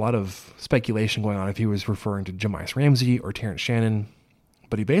 And there was a lot of speculation going on if he was referring to Jemias Ramsey or Terrence Shannon.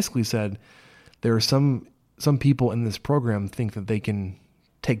 But he basically said there are some people in this program think that they can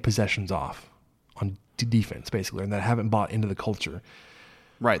take possessions off on defense, basically, and that haven't bought into the culture.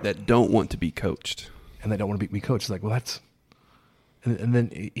 Right, that don't want to be coached. And they don't want to be coached. It's like, well, that's... And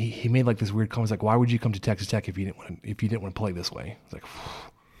then he made this weird comment, like, why would you come to Texas Tech if you didn't want to play this way? It's like,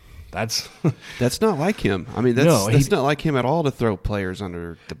 that's not like him. I mean, that's not like him at all to throw players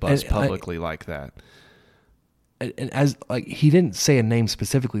under the bus publicly like that. and as like he didn't say a name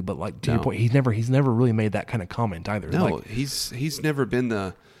specifically, but like to your point, he's never really made that kind of comment either. No, like, he's never been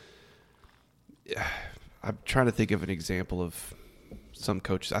the. I'm trying to think of an example of some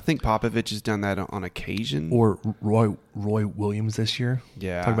coaches. I think Popovich has done that on occasion. Or Roy Williams this year.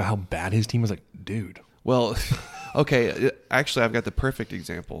 Yeah, talk about how bad his team was. Like, dude. Well, okay. Actually, I've got the perfect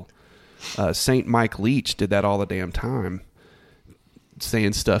example. St. Mike Leach did that all the damn time,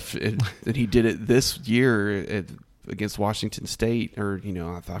 saying stuff, and he did it this year against Washington State, or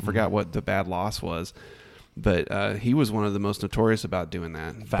I forgot what the bad loss was, but he was one of the most notorious about doing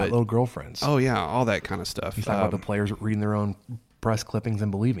that. Little girlfriends. Oh yeah, all that kind of stuff. He's talking about the players reading their own press clippings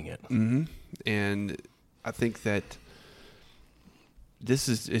and believing it. Mm-hmm. And I think that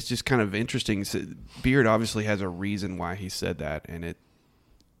it's just kind of interesting. Beard obviously has a reason why he said that, and it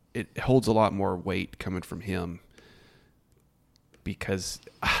holds a lot more weight coming from him, because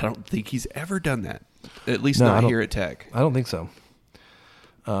I don't think he's ever done that, at least not here at Tech. I don't think so.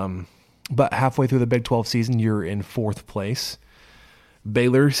 But halfway through the Big 12 season, you're in 4th place.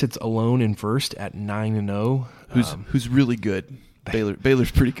 Baylor sits alone in first at 9-0. Who's really good.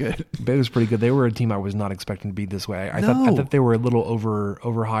 Baylor's pretty good. Baylor's pretty good. They were a team I was not expecting to be this way. I thought they were a little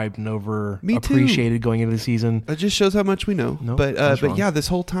overhyped and appreciated going into the season. It just shows how much we know. Nope, but yeah, this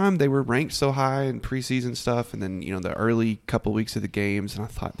whole time they were ranked so high in preseason stuff, and then the early couple weeks of the games, and I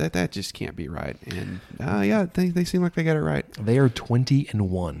thought that just can't be right. And they seem like they got it right. They are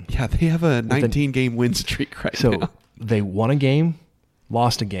 20-1. Yeah, they have a 19-game win streak right now. So they won a game,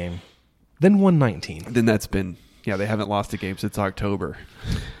 lost a game, then won 19. Then that's been. Yeah, they haven't lost a game since October.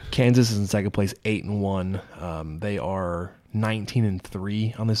 Kansas is in second place, 8-1. They are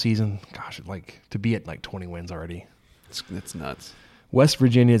 19-3 on the season. Gosh, to be at 20 wins already. It's nuts. West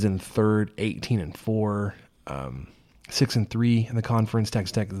Virginia is in third, 18-4. 6-3 in the conference.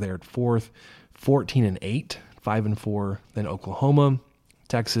 Texas Tech is there at fourth, 14-8, 5-4. Then Oklahoma,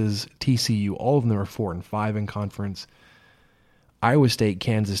 Texas, TCU, all of them are 4-5 in conference. Iowa State,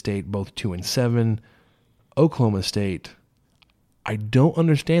 Kansas State, both 2-7. Oklahoma State, I don't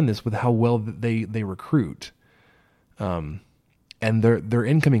understand this with how well they recruit. And their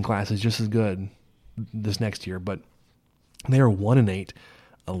incoming class is just as good this next year, but they are 1-8,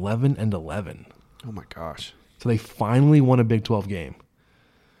 11-11. Oh my gosh. So they finally won a Big 12 game.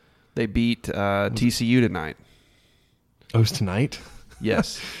 They beat TCU tonight. Oh, it's tonight?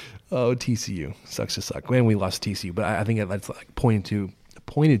 Yes. Oh, TCU. Sucks to suck. And we lost TCU, but I think that's pointed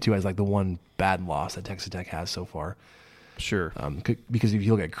to as the one bad loss that Texas Tech has so far. Sure. Because if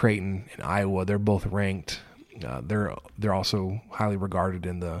you look at Creighton and Iowa, they're both ranked. They're also highly regarded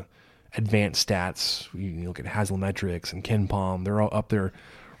in the advanced stats. You look at Haslametrics and KenPom. They're all up there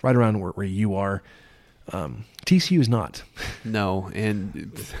right around where you are. TCU is not. No,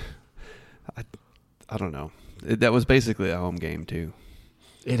 and I don't know. That was basically a home game too.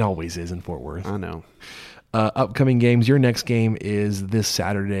 It always is in Fort Worth. I know. Upcoming games. Your next game is this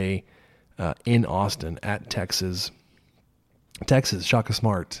Saturday in Austin at Texas. Texas, Shaka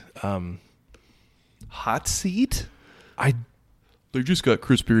Smart. Hot seat? They just got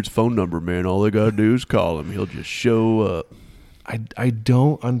Chris Beard's phone number, man. All they got to do is call him. He'll just show up. I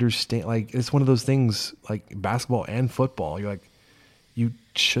don't understand. It's one of those things, like basketball and football. You're like, you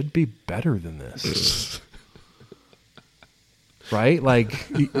should be better than this. Right?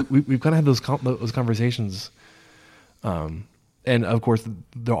 We've kind of had those conversations. And of course,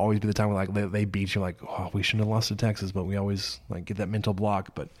 there'll always be the time where they beat you, we shouldn't have lost to Texas, but we always get that mental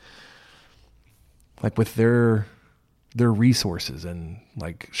block. But with their resources, and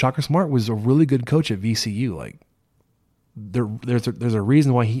Shaka Smart was a really good coach at VCU. There's a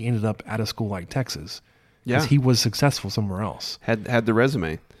reason why he ended up at a school like Texas. Yeah, he was successful somewhere else. Had the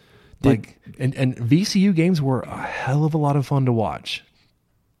resume. And VCU games were a hell of a lot of fun to watch.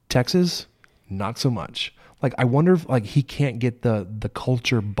 Texas, not so much. I wonder if he can't get the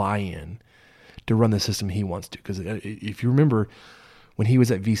culture buy-in to run the system he wants to. Because if you remember when he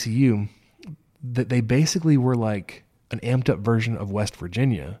was at VCU, that they basically were an amped up version of West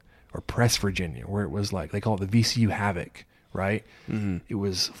Virginia or Press Virginia, where it was they call it the VCU Havoc, right? Mm-hmm. It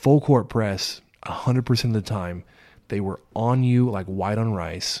was full court press 100% of the time. They were on you like white on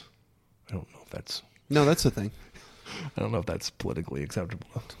rice. I don't know if that's... No, that's the thing. I don't know if that's politically acceptable.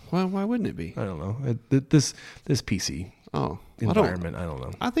 Well, why wouldn't it be? I don't know. This PC environment, I don't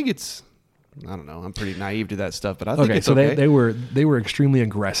know. I think it's... I don't know. I'm pretty naive to that stuff, but I think it's so okay. They were extremely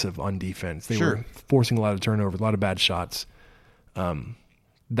aggressive on defense. They were forcing a lot of turnovers, a lot of bad shots.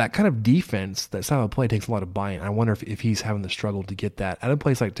 That kind of defense, that style of play takes a lot of buy-in. I wonder if he's having the struggle to get that at a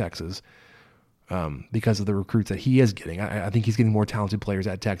place like Texas because of the recruits that he is getting. I think he's getting more talented players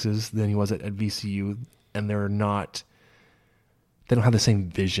at Texas than he was at VCU. and they don't have the same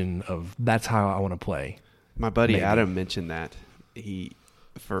vision of that's how I want to play. My buddy Maybe. Adam mentioned that he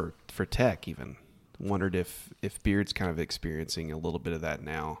for Tech even wondered if Beard's kind of experiencing a little bit of that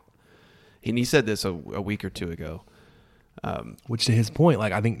now. And he said this a week or two ago. Which, to his point,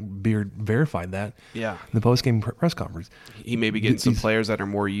 like I think Beard verified that. Yeah. In the post-game press conference, He may be getting some players that are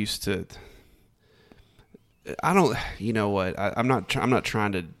more used to. I don't. You know what? I'm not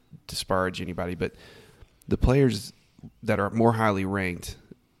trying to disparage anybody, but the players that are more highly ranked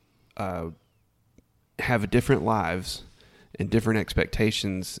have different lives and different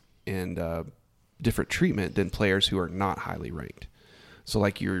expectations and different treatment than players who are not highly ranked. So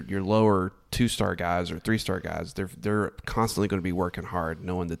like your lower 2-star guys or 3-star guys, they're constantly going to be working hard,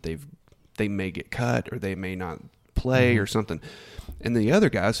 knowing that they may get cut or they may not play or something. And the other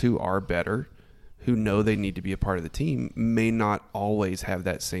guys who are better, who know they need to be a part of the team, may not always have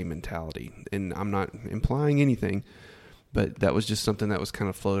that same mentality. And I'm not implying anything, but that was just something that was kind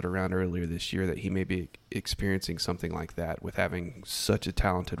of floated around earlier this year, that he may be experiencing something like that with having such a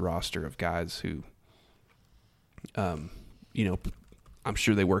talented roster of guys who, I'm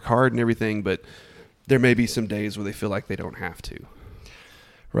sure they work hard and everything, but there may be some days where they feel like they don't have to.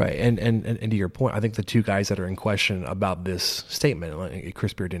 Right, and to your point, I think the two guys that are in question about this statement, like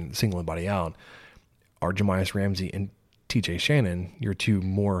Chris Beard didn't single anybody out, are Jemias Ramsey and TJ Shannon, your two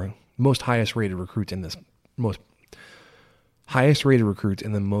most highest rated recruits in the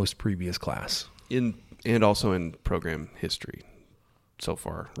most previous class, and also in program history so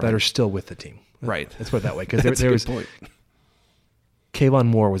far, right? That are still with the team. Right, let's put it that way, because there was point. Kayvon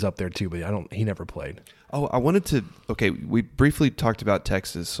Moore was up there too, but he never played. Oh, I wanted to. Okay, we briefly talked about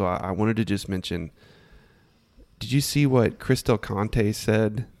Texas, so I wanted to just mention. Did you see what Chris Del Conte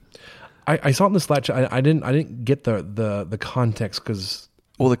said? I saw it in the Slack. I didn't get the context because.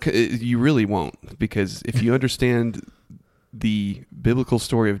 Well, you really won't, because if you understand the biblical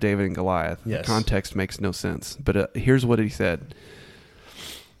story of David and Goliath, yes. The context makes no sense. But here's what he said.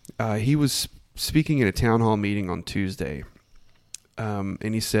 He was speaking at a town hall meeting on Tuesday.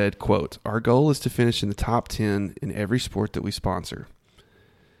 And he said, quote, "Our goal is to finish in the top 10 in every sport that we sponsor.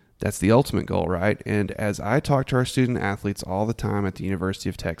 That's the ultimate goal, right? And as I talk to our student athletes all the time at the University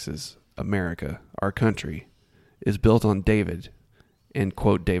of Texas, America, our country, is built on David," and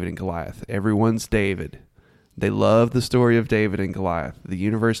quote, David and Goliath. Everyone's David. They love the story of David and Goliath. The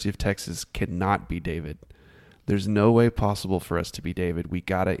University of Texas cannot be David. There's no way possible for us to be David. We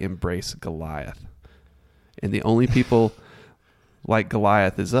got to embrace Goliath. And the only people like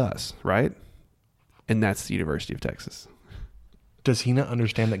Goliath is us, right? And that's the University of Texas. Does he not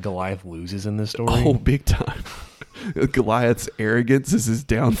understand that Goliath loses in this story? Oh, big time. Goliath's arrogance is his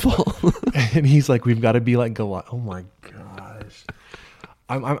downfall. And he's like, we've got to be like Goliath. Oh my gosh.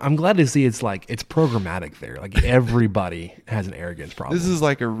 I'm glad to see it's programmatic there. Like everybody has an arrogance problem. This is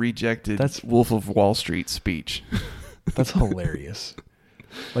like a rejected Wolf of Wall Street speech. That's hilarious.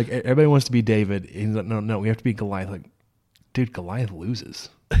 Like everybody wants to be David. He's like, no, we have to be Goliath. Like, dude, Goliath loses.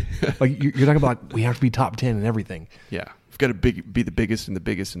 Like you're talking about, like, we have to be top 10 and everything. Yeah, we've got to be the biggest and the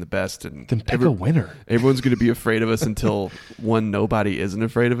biggest and the best, and then pick a winner. Everyone's going to be afraid of us until nobody isn't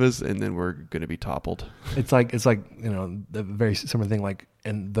afraid of us, and then we're going to be toppled. It's like the very similar thing. Like,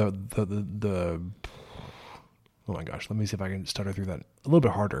 and the oh my gosh, let me see if I can stutter through that a little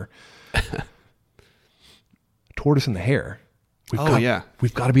bit harder. Tortoise and the hare.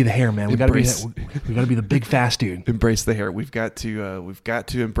 We've got to be the hare, man. We got to be the big fast dude. Embrace the hare. We've got to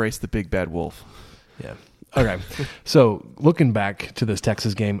embrace the big bad wolf. Yeah. Okay. So looking back to this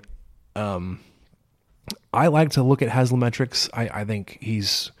Texas game, I like to look at Haslametrics. I think he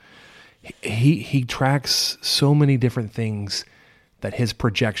tracks so many different things that his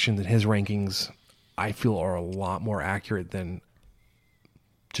projections and his rankings, I feel, are a lot more accurate than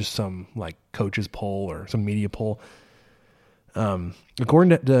just some like coaches poll or some media poll.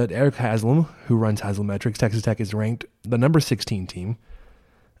 According to Eric Haslam, who runs Haslametrics, Texas Tech is ranked the number 16 team.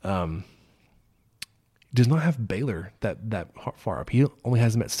 Does not have Baylor that far up. He only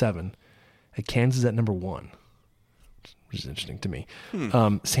has them at 7. At Kansas at number 1, which is interesting to me.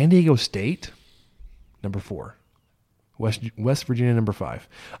 San Diego State, number 4. West Virginia, number 5.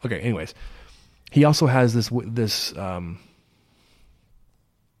 Okay, anyways. He also has this what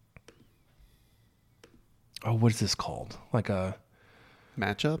is this called? Like a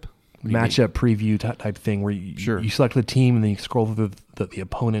matchup preview type thing where you select the team and then you scroll through the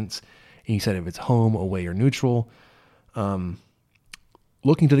opponents and you said if it's home, away, or neutral.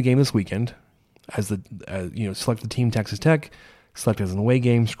 Looking to the game this weekend, select the team Texas Tech, select as an away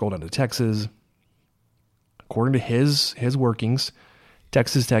game, scroll down to Texas. According to his workings,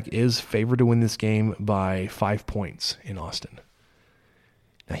 Texas Tech is favored to win this game by 5 points in Austin.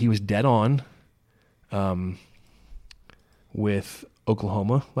 Now, he was dead on with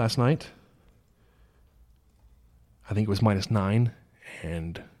Oklahoma last night. I think it was -9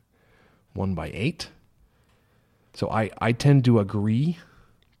 and won by 8. So I tend to agree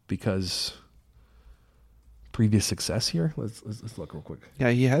because previous success here. Let's look real quick.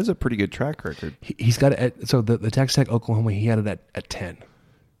 Yeah, he has a pretty good track record. He's got it. So the Texas Tech Oklahoma, he had it at 10,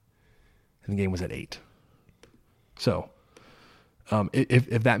 and the game was at 8. So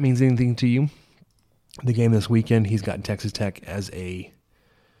if that means anything to you, the game this weekend, he's got Texas Tech as a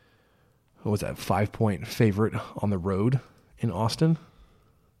 5-point favorite on the road in Austin.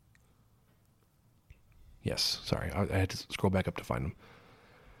 Yes, sorry, I had to scroll back up to find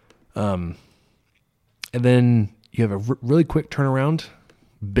them. And then you have a really quick turnaround,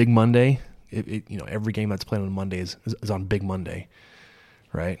 Big Monday. Every game that's played on Monday is on Big Monday,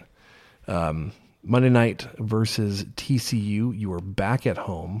 right? Monday night versus TCU, you are back at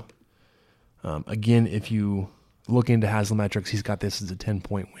home. Again, if you look into Haslametrics, he's got this as a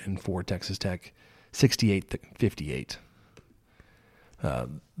 10-point win for Texas Tech, 68-58.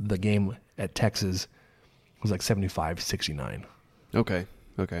 The game at Texas was like 75-69. Okay.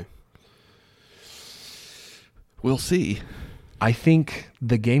 We'll see. I think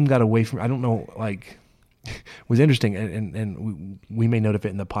the game got away from, I don't know, like, it was interesting, and we may note of it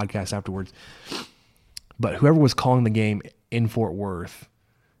in the podcast afterwards, but whoever was calling the game in Fort Worth,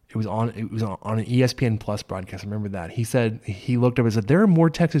 it was on an ESPN Plus broadcast. I remember that. He said, he looked up and said, there are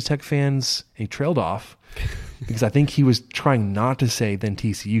more Texas Tech fans, and he trailed off, because I think he was trying not to say than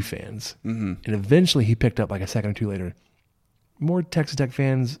TCU fans. Mm-hmm. And eventually he picked up, like a second or two later, more Texas Tech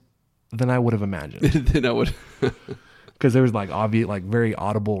fans than I would have imagined. Then I would, because there was like obvious, like very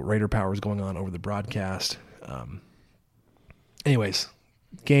audible Raider powers going on over the broadcast. Anyways,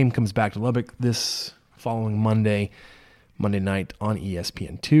 game comes back to Lubbock this following Monday night on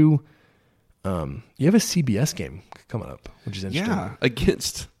ESPN2. You have a CBS game coming up, which is interesting. Yeah,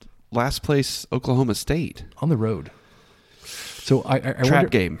 against last place Oklahoma State on the road. So I wonder,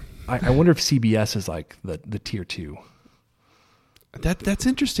 game. I wonder if CBS is like the tier 2. That's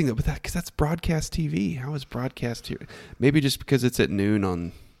interesting though, because that's broadcast TV. How is broadcast here? Maybe just because it's at noon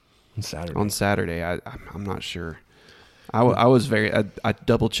on Saturday. On Saturday, I'm not sure. I was I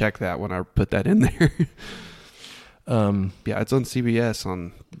double checked that when I put that in there. Yeah, it's on CBS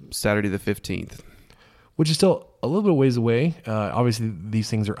on Saturday the 15th, which is still a little bit of ways away. Obviously, these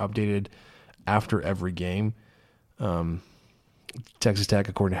things are updated after every game. Texas Tech,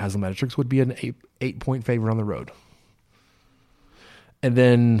 according to Haslametrics, would be an 8-point favorite on the road. And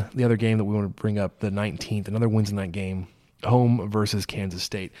then the other game that we want to bring up, the 19th, another Wednesday night game, home versus Kansas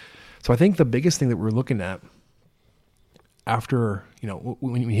State. So I think the biggest thing that we're looking at after,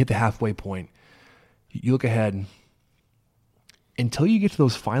 when you hit the halfway point, you look ahead until you get to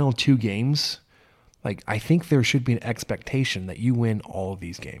those final 2 games. Like, I think there should be an expectation that you win all of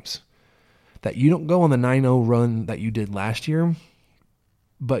these games, that you don't go on the 9-0 run that you did last year,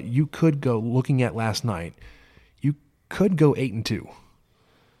 but you could go, looking at last night, you could go 8-2.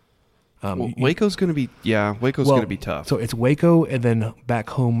 Waco's going to be going to be tough. So it's Waco and then back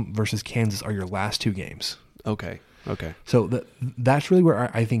home versus Kansas are your last 2 games. Okay. So that's really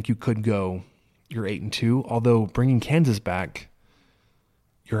where I think you could go. You're 8-2. Although bringing Kansas back,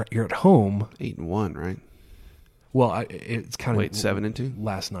 you're at home 8-1, right? Well, it's kind of 7-2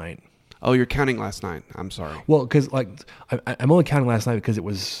 last night. Oh, you're counting last night. I'm sorry. Well, because I'm only counting last night because it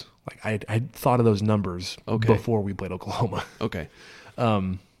was like I thought of those numbers before we played Oklahoma. Okay.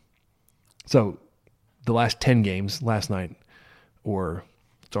 So the last 10 games last night, or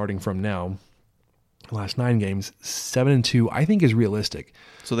starting from now, last 9 games, 7-2, I think is realistic.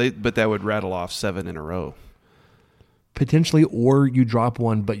 But that would rattle off 7 in a row. Potentially, or you drop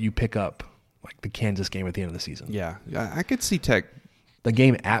one, but you pick up like the Kansas game at the end of the season. Yeah, I could see Tech. The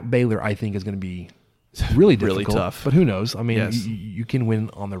game at Baylor, I think, is going to be really difficult. Really tough. But who knows? I mean, yes. you can win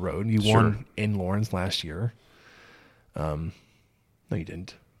on the road. You won in Lawrence last year. No, you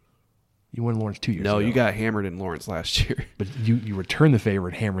didn't. You won Lawrence 2 years ago. No, you got hammered in Lawrence last year. But you returned the favor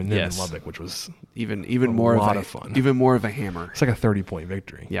and hammered them in Lubbock, which was even more of fun. Even more of a hammer. It's like a 30-point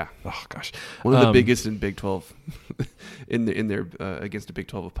victory. Yeah. Oh gosh. One of the biggest in Big 12 in their against a Big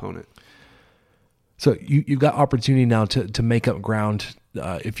 12 opponent. So you've got opportunity now to make up ground.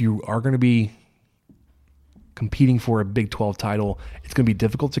 If you are going to be competing for a Big 12 title, it's going to be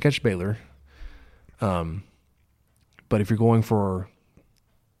difficult to catch Baylor. But if you're going for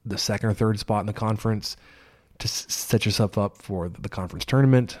the second or third spot in the conference, to set yourself up for the conference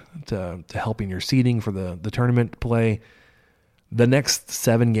tournament, to helping your seeding for the tournament play, The next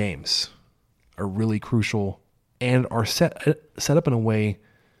 7 games are really crucial and are set up in a way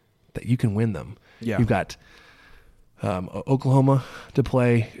that you can win them. Yeah. You've got Oklahoma to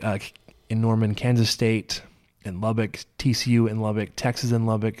play in Norman, Kansas State in Lubbock, TCU in Lubbock, Texas in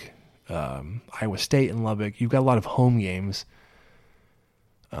Lubbock, Iowa State in Lubbock. You've got a lot of home games,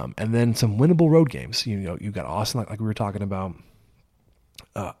 and then some winnable road games. You've got Austin, like we were talking about,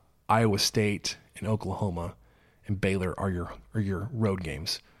 Iowa State and Oklahoma, and Baylor are your road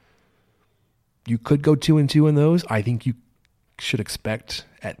games. You could go 2-2 in those. I think you should expect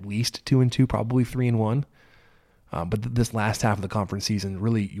at least 2-2, probably 3-1. But this last half of the conference season,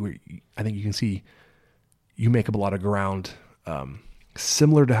 really, I think you can see you make up a lot of ground,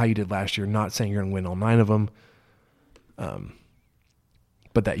 similar to how you did last year. Not saying you're going to win all 9 of them,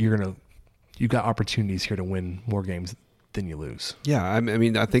 but that you've got opportunities here to win more games than you lose. Yeah, I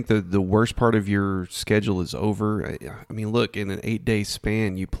mean, I think the worst part of your schedule is over. I mean, look, in an 8-day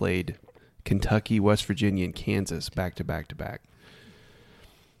span, you played Kentucky, West Virginia, and Kansas back to back to back.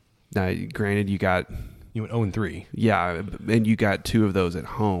 Now, granted, you went 0-3. Yeah, and you got 2 of those at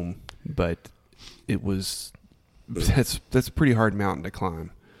home, but that's a pretty hard mountain to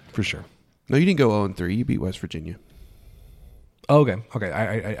climb. For sure. No, you didn't go 0-3. You beat West Virginia. Oh, okay.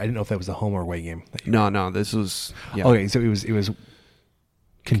 I didn't know if that was a home or away game. No, this was... Yeah. Okay, so it was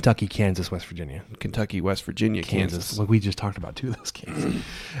Kentucky, Kansas, West Virginia. Kentucky, West Virginia, Kansas. Well, we just talked about 2 of those games.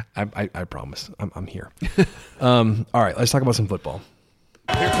 I promise. I'm here. All right, let's talk about some football.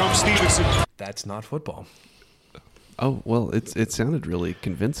 Here comes Stevenson. That's not football. Oh, well, it sounded really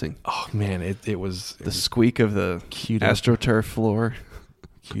convincing. Oh, man, it was... The squeak of the AstroTurf floor.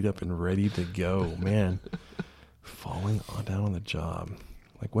 Queued up and ready to go. Man, falling down on the job.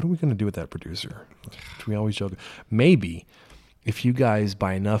 Like, what are we going to do with that producer? We always joke. Maybe if you guys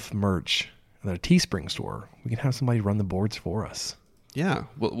buy enough merch at a Teespring store, we can have somebody run the boards for us. Yeah,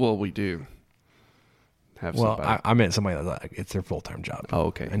 well, we do. I meant somebody that it's their full-time job.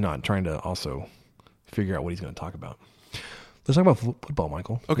 Oh, okay. And not trying to also figure out what he's going to talk about. Let's talk about football,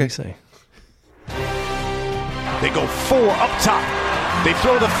 Michael. Okay. What do you say? They go 4 up top. They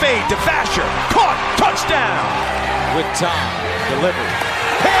throw the fade to Vasher. Caught. Touchdown. With time. Delivered.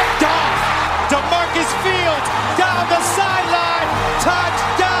 Picked off. DeMarcus Fields down the sideline.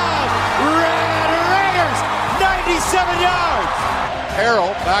 Touchdown. Red Raiders. 97 yards.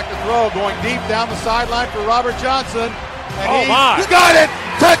 Harrell back to throw, going deep down the sideline for Robert Johnson. And my. Got it!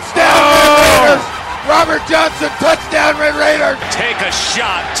 Touchdown, Red Raiders! Robert Johnson, touchdown, Red Raiders! Take a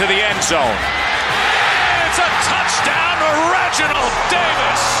shot to the end zone. It's a touchdown to Reginald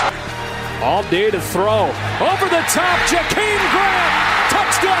Davis. All day to throw. Over the top, Jakeem Grant.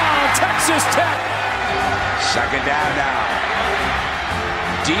 Touchdown, Texas Tech. Second down now.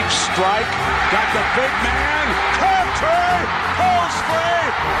 Deep strike. Got the big man. Country. Pulls free.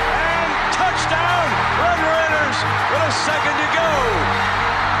 And touchdown. Red Raiders with a second to go.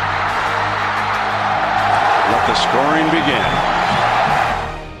 Let the scoring begin.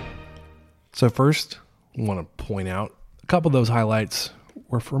 So first, I want to point out a couple of those highlights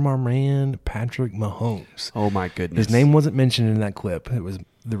were from our man Patrick Mahomes. Oh my goodness. His name wasn't mentioned in that clip. It was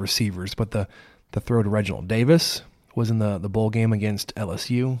the receivers, but the throw to Reginald Davis was in the bowl game against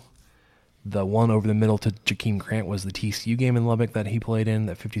LSU. The one over the middle to Jakeem Grant was the TCU game in Lubbock that he played in,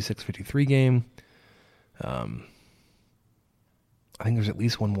 that 56-53 game. I think there's at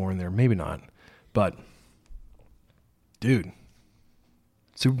least one more in there, maybe not. But, dude,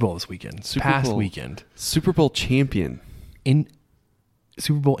 Super Bowl this weekend. Weekend. Super Bowl champion. In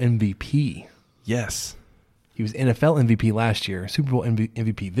Super Bowl MVP. Yes. He was NFL MVP last year, Super Bowl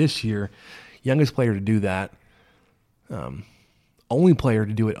MVP this year. Youngest player to do that. Only player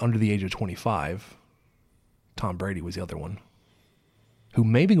to do it under the age of 25. Tom Brady was the other one. Who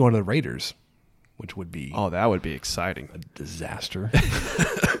may be going to the Raiders, which would be... Oh, that would be exciting. A disaster.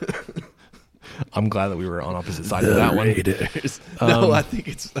 I'm glad that we were on opposite sides of that Raiders. one. No, I think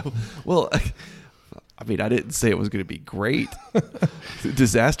it's... Well, I mean, I didn't say it was going to be great.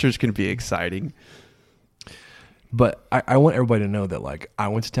 Disasters can be exciting. But I want everybody to know that, like, I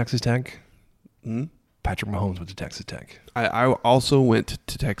went to Texas Tech. Mm-hmm. Patrick Mahomes went to Texas Tech. I also went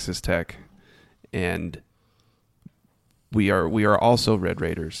to Texas Tech, and we are also Red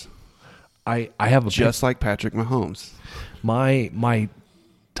Raiders. I have just like Patrick Mahomes. My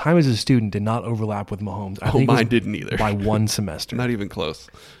time as a student did not overlap with Mahomes. I think mine didn't either. By one semester. Not even close.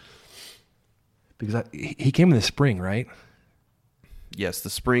 Because he came in the spring, right? Yes, the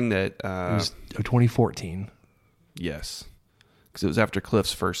spring that... it was 2014. Yes, because it was after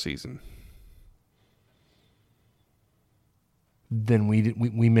Cliff's first season. Then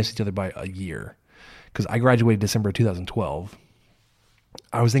we missed each other by a year, because I graduated December of 2012.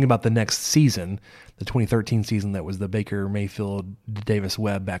 I was thinking about the next season, the 2013 season that was the Baker Mayfield, Davis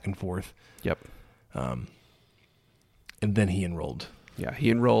Webb back and forth. Yep. And then he enrolled. Yeah,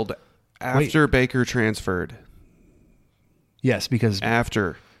 he enrolled after Baker transferred. Yes, because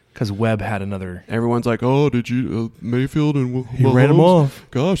Webb had another. Everyone's like, "Oh, did you Mayfield and he ran him off?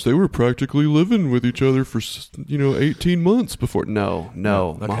 Gosh, they were practically living with each other for 18 months before." No,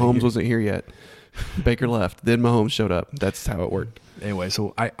 Okay, Mahomes wasn't here yet. Baker left, then Mahomes showed up. That's how it worked. Anyway,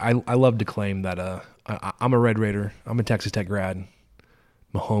 so I love to claim that I'm a Red Raider. I'm a Texas Tech grad.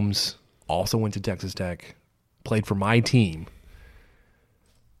 Mahomes also went to Texas Tech, played for my team.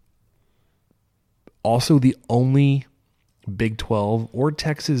 Also, the only Big 12 or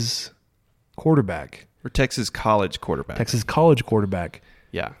Texas quarterback. Or Texas college quarterback. Texas college quarterback.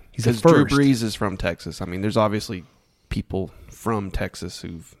 Yeah. He's the Because first. Drew Brees is from Texas. I mean, there's obviously people from Texas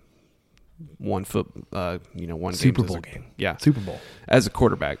who've won one Super Bowl game. Yeah. Super Bowl. As a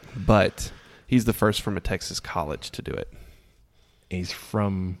quarterback. But he's the first from a Texas college to do it. He's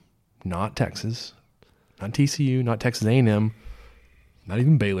from not Texas, not TCU, not Texas A&M, not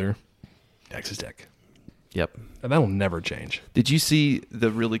even Baylor, Texas Tech. Yep. And that'll never change. Did you see the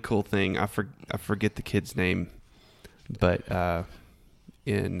really cool thing? I forget the kid's name, but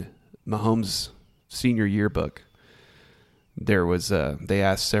in Mahomes' senior yearbook, there was they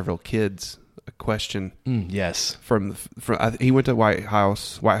asked several kids a question. Yes. From he went to White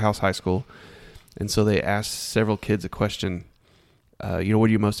House High School, and so they asked several kids a question. What are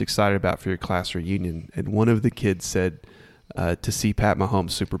you most excited about for your class reunion? And one of the kids said to see Pat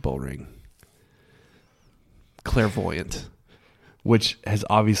Mahomes' Super Bowl ring. Clairvoyant, which has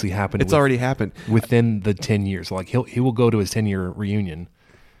obviously happened. It's already happened within the 10 years. Like he will go to his 10-year reunion.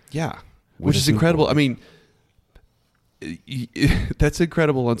 Yeah, which is incredible. I mean, that's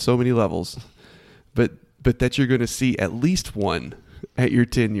incredible on so many levels. But that you're going to see at least one at your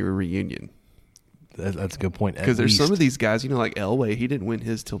 10-year reunion. That's a good point. Because there's some of these guys, like Elway, he didn't win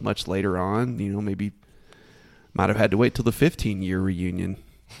his till much later on. Maybe might have had to wait till the 15-year reunion.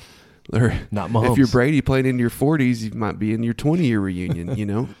 Or not Mahomes. If you're Brady playing into your 40s, you might be in your 20-year reunion,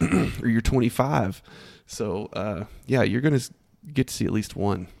 or your 25. So, you're going to get to see at least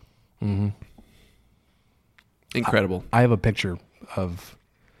one. Mm-hmm. Incredible. I have a picture of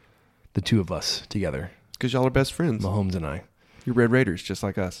the two of us together. Because y'all are best friends. Mahomes and I. You're Red Raiders, just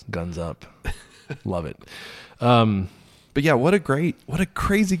like us. Guns up. Love it. But yeah, what a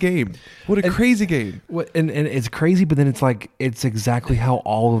crazy game. Crazy game. And it's crazy, but then it's like, it's exactly how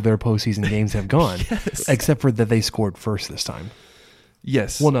all of their postseason games have gone. Yes. Except for that they scored first this time.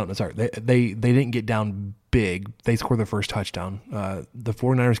 Yes. Well, no, sorry. They didn't get down big. They scored their first touchdown. The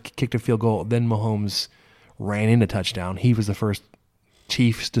 49ers kicked a field goal. Then Mahomes ran in a touchdown. He was the first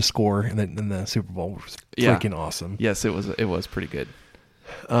Chiefs to score in the Super Bowl, which was freaking awesome. Yes, it was pretty good.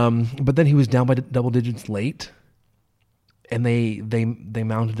 But then he was down by double digits late. And they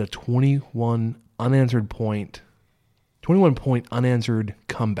mounted a 21 point unanswered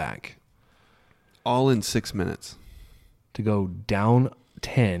comeback. All in 6 minutes. To go down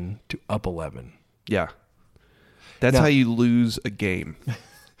 10 to up 11. Yeah. That's how you lose a game.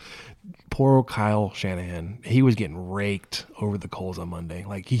 Poor Kyle Shanahan. He was getting raked over the coals on Monday.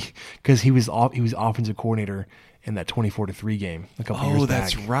 Because he was offensive coordinator in that 24-3 game a couple years back. Oh,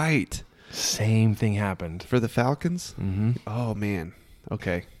 that's right. Same thing happened for the Falcons. Mm-hmm. Oh man.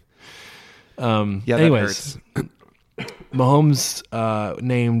 Okay. Anyways, that hurts. Mahomes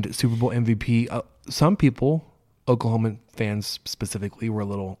named Super Bowl MVP. Some people, Oklahoma fans specifically, were a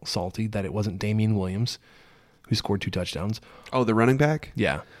little salty that it wasn't Damian Williams who scored 2 touchdowns. Oh, the running back?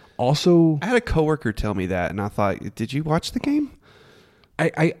 Yeah. Also, I had a coworker tell me that, and I thought, did you watch the game?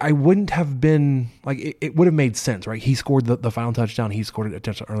 I wouldn't have been like it would have made sense, right? He scored the final touchdown. He scored a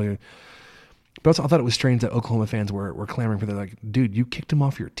touchdown earlier. But also, I thought it was strange that Oklahoma fans were clamoring for that. Like, dude, you kicked him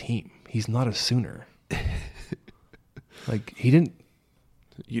off your team. He's not a Sooner. He didn't.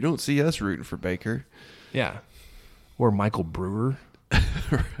 You don't see us rooting for Baker. Yeah. Or Michael Brewer.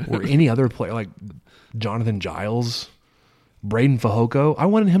 Or any other player like Jonathan Giles, Braden Fajoko. I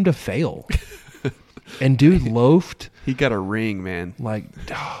wanted him to fail. And dude loafed. He got a ring, man.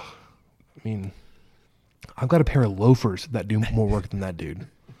 I've got a pair of loafers that do more work than that dude.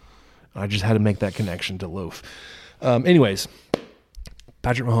 I just had to make that connection to loaf. Anyways,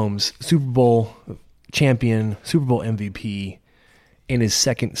 Patrick Mahomes, Super Bowl champion, Super Bowl MVP in his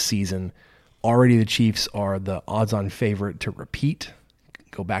second season. Already the Chiefs are the odds-on favorite to repeat,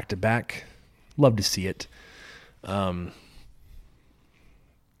 go back-to-back. Love to see it. Some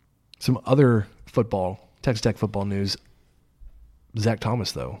other Texas Tech football news. Zach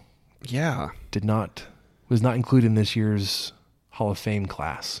Thomas, though. Yeah. Was not included in this year's Hall of Fame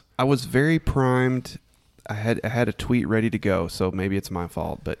class. I was very primed. I had a tweet ready to go, so maybe it's my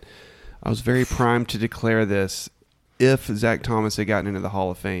fault, but I was very primed to declare this if Zach Thomas had gotten into the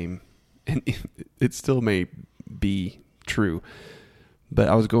Hall of Fame, and it still may be true, but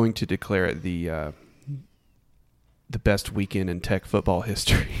I was going to declare it the best weekend in Tech football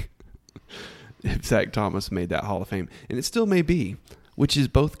history if Zach Thomas made that Hall of Fame, and it still may be, which is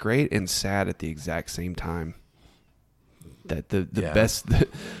both great and sad at the exact same time. That the best,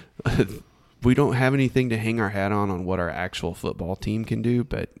 we don't have anything to hang our hat on what our actual football team can do,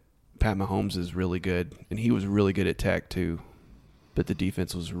 but Pat Mahomes is really good, and he was really good at Tech too, but the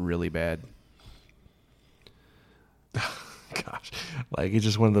defense was really bad. Gosh, like it's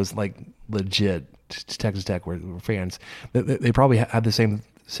just one of those like legit Texas Tech where fans they probably had the same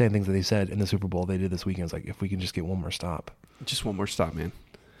things that they said in the Super Bowl they did this weekend. It's like, if we can just get one more stop, man,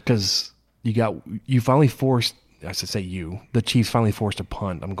 because you finally forced. I should say the Chiefs finally forced a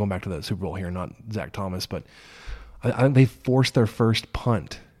punt. I'm going back to the Super Bowl here, not Zach Thomas, but I think they forced their first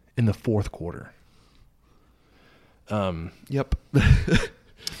punt in the fourth quarter. Yep.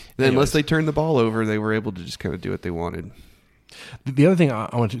 Unless they turned the ball over, they were able to just kind of do what they wanted. The other thing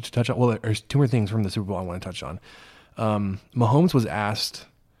I wanted to touch on, well, there's two more things from the Super Bowl I want to touch on. Mahomes was asked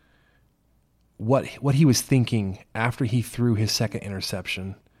what he was thinking after he threw his second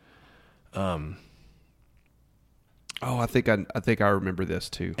interception. I think I remember this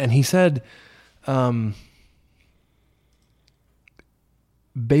too. And he said,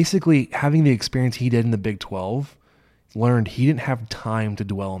 basically having the experience he did in the Big 12, learned he didn't have time to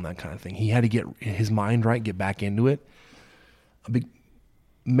dwell on that kind of thing. He had to get his mind right, get back into it.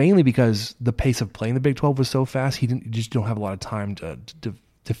 Mainly because the pace of playing the Big 12 was so fast, he just don't have a lot of time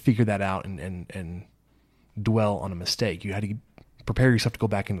to figure that out and dwell on a mistake. You had to prepare yourself to go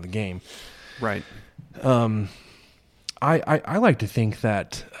back into the game. Right. I like to think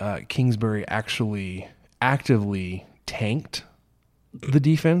that Kingsbury actually actively tanked the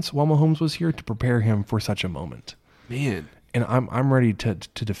defense while Mahomes was here to prepare him for such a moment. Man. And I'm ready to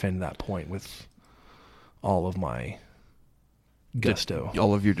defend that point with all of my gusto.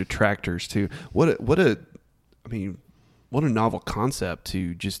 All of your detractors too. What a novel concept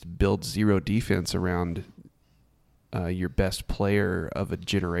to just build zero defense around your best player of a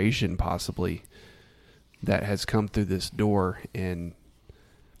generation, possibly, that has come through this door, and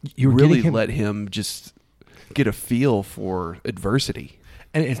you really let him just get a feel for adversity.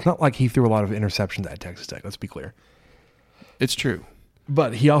 And it's not like he threw a lot of interceptions at Texas Tech. Let's be clear. It's true.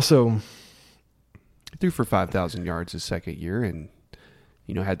 But he also threw for 5,000 yards his second year, and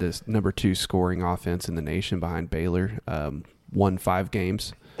had this number 2 scoring offense in the nation behind Baylor. Won 5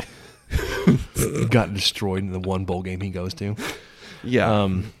 games. Got destroyed in the one bowl game he goes to.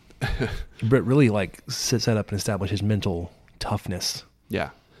 Yeah. But really set up and establish his mental toughness.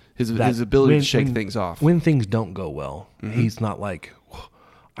 Yeah. His ability to shake things off. When things don't go well, he's not like,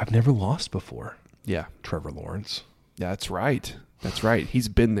 I've never lost before. Yeah. Trevor Lawrence. That's right. He's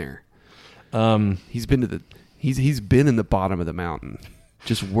been there. He's been he's been in the bottom of the mountain,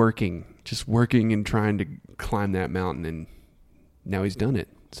 just working and trying to climb that mountain, and now he's done it.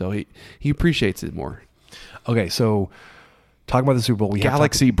 So he appreciates it more. Okay, so talking about the Super Bowl, we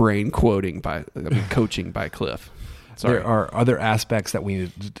Galaxy brain coaching by Cliff. Sorry. There are other aspects that we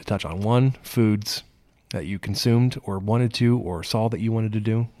need to touch on. One, foods that you consumed or wanted to, or saw that you wanted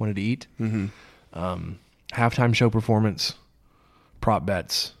to eat. Mm-hmm. Halftime show performance, prop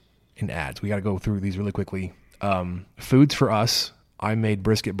bets, and ads. We got to go through these really quickly. Foods for us, I made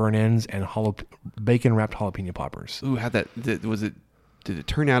brisket burn-ins and bacon wrapped jalapeno poppers. Ooh, did it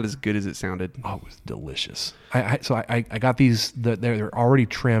turn out as good as it sounded? Oh, it was delicious. I got these. They're already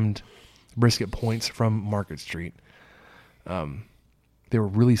trimmed brisket points from Market Street. They were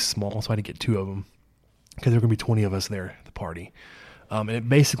really small, so I had to get 2 of them because there were going to be 20 of us there at the party. And it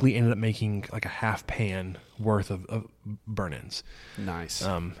basically ended up making like a half pan worth of burn-ins. Nice.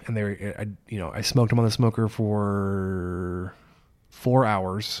 And I smoked them on the smoker for 4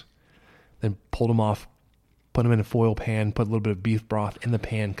 hours, then pulled them off, put them in a foil pan, put a little bit of beef broth in the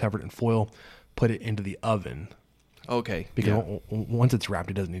pan, covered it in foil, put it into the oven. Okay. Because once it's wrapped,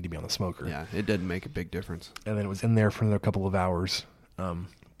 it doesn't need to be on the smoker. Yeah, it doesn't make a big difference. And then it was in there for another couple of hours.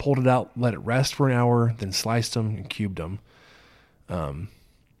 Pulled it out, let it rest for an hour, then sliced them and cubed them.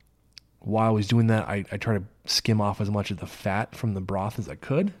 While I was doing that, I tried to skim off as much of the fat from the broth as I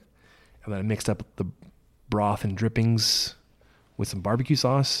could. And then I mixed up the broth and drippings with some barbecue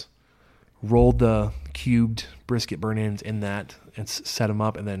sauce, rolled the cubed brisket burn-ins in that and set them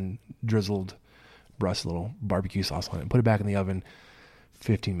up, and then brushed a little barbecue sauce on it and put it back in the oven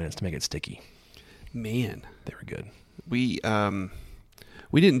 15 minutes to make it sticky. Man. They were good. We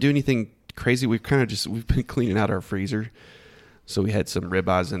didn't do anything crazy. We've been cleaning out our freezer. So we had some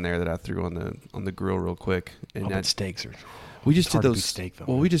ribeyes in there that I threw on the grill real quick. And that steaks are. We just did those steak,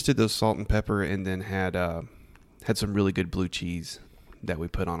 though, we just did those salt and pepper, and then had some really good blue cheese that we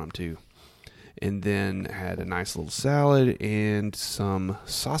put on them too. And then had a nice little salad and some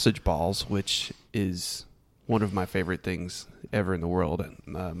sausage balls, which is one of my favorite things ever in the world.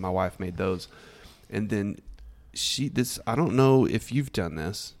 My wife made those. And then I don't know if you've done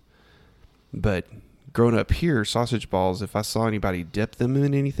this, but growing up here, sausage balls, if I saw anybody dip them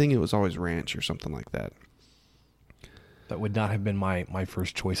in anything, it was always ranch or something like that. That would not have been my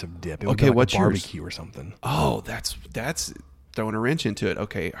first choice of dip. It would Okay, be like what's a barbecue yours? or something. Oh, that's throwing a wrench into it.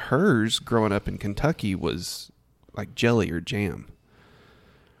 Okay, hers growing up in Kentucky was like jelly or jam.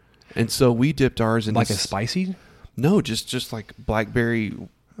 And so we dipped ours in like a spicy? No, just like blackberry.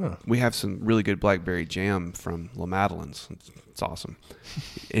 Huh. We have some really good blackberry jam from La Madeleine's. It's awesome.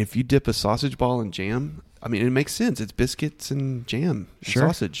 And if you dip a sausage ball in jam, I mean, it makes sense. It's biscuits and jam and Sure.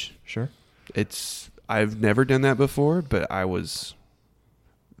 sausage. Sure. I've never done that before, but I was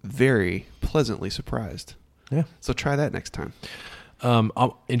very pleasantly surprised. Yeah. So try that next time. I'm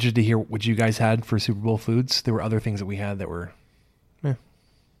interested to hear what you guys had for Super Bowl foods. There were other things that we had that were,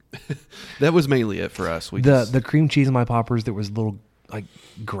 That was mainly it for us. The cream cheese in my poppers that was a little like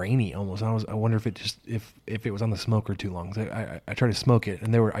grainy almost. I wonder if it was on the smoker too long. I tried to smoke it,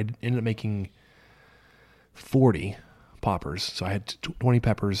 and I ended up making 40 poppers. So I had 20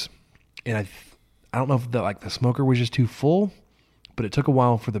 peppers, and I don't know if the smoker was just too full, but it took a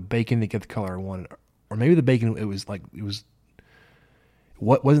while for the bacon to get the color I wanted, or maybe the bacon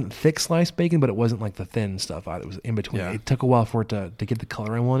wasn't thick sliced bacon, but it wasn't like the thin stuff. It was in between. Yeah. It took a while for it to get the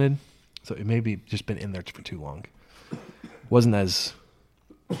color I wanted, so it maybe just been in there for too long. Wasn't as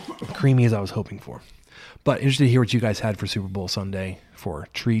creamy as I was hoping for. But interested to hear what you guys had for Super Bowl Sunday for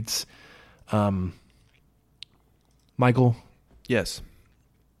treats. Michael? Yes.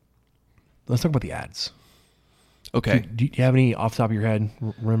 Let's talk about the ads. Okay. Do you have any off the top of your head,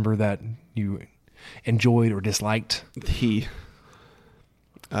 remember that you enjoyed or disliked? The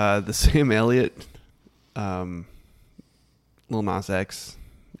Sam Elliott, Lil Nas X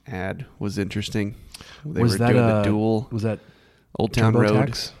ad was interesting. They was were that doing the duel. Was that Old Town Road?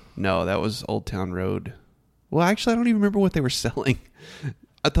 TurboTax? No, that was Old Town Road. Well, actually, I don't even remember what they were selling.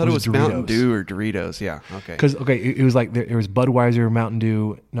 I thought it was Doritos. Mountain Dew or Doritos. Yeah, okay. Because it was like there was Budweiser, Mountain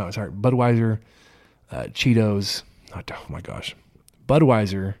Dew. No, sorry, Budweiser, Cheetos. Oh my gosh,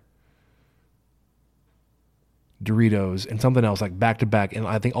 Budweiser, Doritos, and something else like back to back. And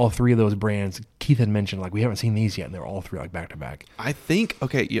I think all three of those brands Keith had mentioned, like we haven't seen these yet, and they're all three like back to back. I think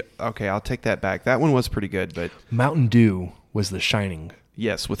okay, I'll take that back. That one was pretty good, but Mountain Dew was the shining.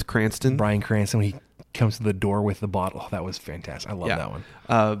 Yes, with Cranston, Bryan Cranston, when he comes to the door with the bottle. Oh, that was fantastic. I love that one.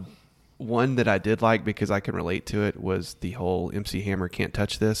 One that I did like because I can relate to it was the whole MC Hammer Can't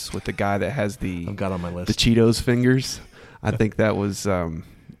Touch This with the guy that has I've got on my list the Cheetos fingers. I think that was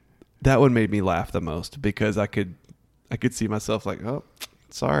that one made me laugh the most because I could see myself like, oh,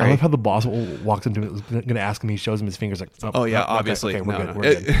 sorry. I love how the boss walks into it, was going to ask him. He shows him his fingers like, oh yeah, obviously. Okay, we're no.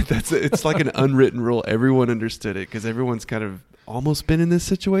 good. It's like an unwritten rule. Everyone understood it because everyone's kind of almost been in this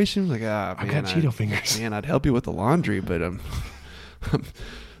situation. Like, man, I got Cheeto fingers. Man, I'd help you with the laundry, but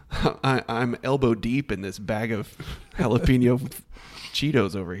I'm elbow deep in this bag of jalapeno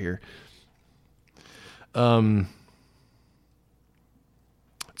Cheetos over here. So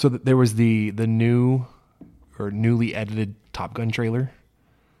there was the new or newly edited Top Gun trailer.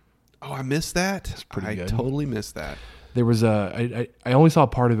 Oh, I missed that. It's pretty I good. totally missed that. There was I only saw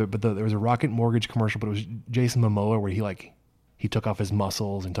part of it, but there was a Rocket Mortgage commercial, but it was Jason Momoa where he took off his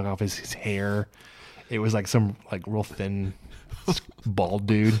muscles and took off his hair. It was like some like real thin bald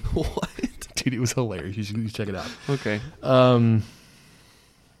dude. What? Dude, it was hilarious. You should check it out. Okay.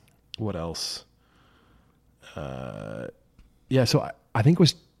 What else? Yeah, so I think it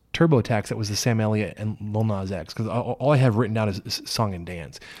was TurboTax that was the Sam Elliott and Lil Nas X, because all I have written down is song and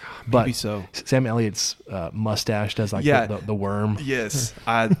dance. But Maybe so. Sam Elliott's mustache does like the worm. Yes,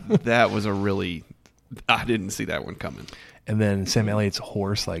 that was I didn't see that one coming. And then Sam Elliott's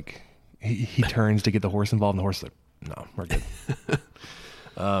horse, like he turns to get the horse involved, and the horse is like, no, we're good.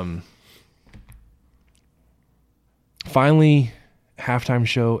 Finally, halftime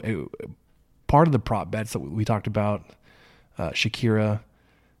show. Part of the prop bets that we talked about, Shakira.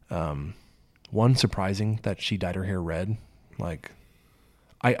 One surprising that she dyed her hair red. Like,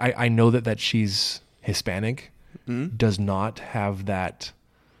 I know that she's Hispanic, does not have that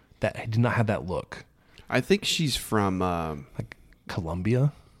did not have that look. I think she's from like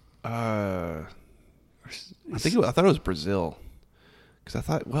Colombia. I thought it was Brazil. Because I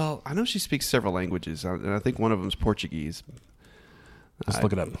thought, well, I know she speaks several languages, and I think one of them is Portuguese. Let's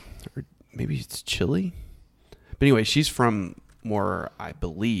look it up. Or maybe it's Chile. But anyway, she's from more, I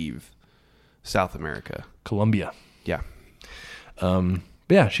believe, South America. Colombia. Yeah. But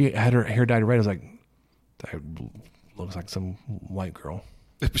yeah, she had her hair dyed red. I was like, that looks like some white girl.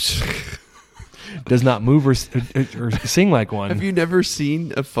 Does not move or sing like one. Have you never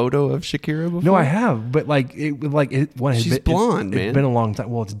seen a photo of Shakira before? No, I have, but she's blonde, man. It's been a long time.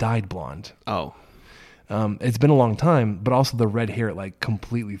 Well, it's dyed blonde. Oh. It's been a long time, but also the red hair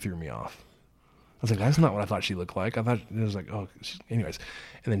completely threw me off. I was like, that's not what I thought she looked like. I thought it was like, anyways.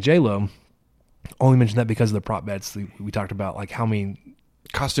 And then J-Lo, only mentioned that because of the prop bets we talked about, like how many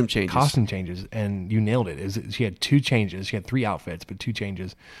costume changes, and you nailed it. She had 2 changes. She had 3 outfits, but 2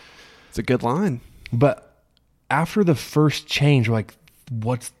 changes. It's a good line. But after the first change, we're like,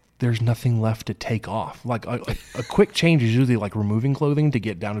 there's nothing left to take off. Like a quick change is usually like removing clothing to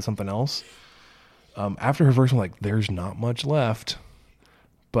get down to something else. After her first one, like, there's not much left,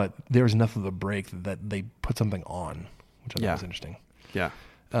 but there's enough of a break that they put something on, which I thought was interesting. Yeah.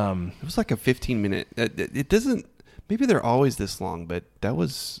 It was like a 15-minute. It doesn't. Maybe they're always this long, but that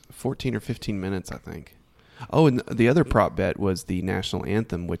was 14 or 15 minutes, I think. Oh, and the other prop bet was the national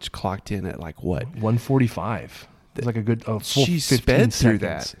anthem, which clocked in at like what? 145. It's like a full she 15 sped through seconds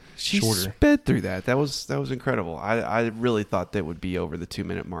that. She shorter. sped through that. That was incredible. I really thought that would be over the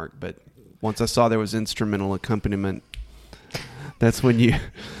 2-minute mark, but once I saw there was instrumental accompaniment, that's when you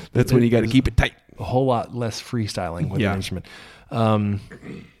got to keep it tight. A whole lot less freestyling with an instrument.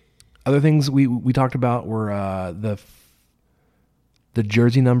 Other things we talked about were the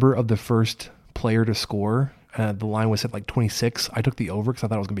jersey number of the first player to score. The line was set like 26. I took the over because I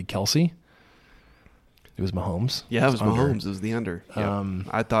thought it was going to be Kelsey. It was Mahomes. Yeah, it was Mahomes. It was the under. Yep.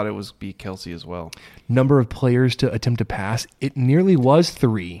 I thought it was be Kelsey as well. Number of players to attempt to pass. It nearly was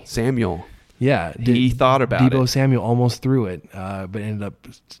 3. Samuel. Yeah. He thought about Deebo it. Samuel almost threw it, but ended up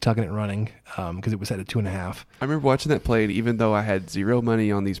tucking it running because it was set at 2.5. I remember watching that play, and even though I had 0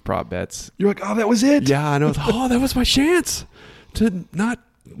 money on these prop bets. You're like, oh, that was it? Yeah, I know. That was my chance to not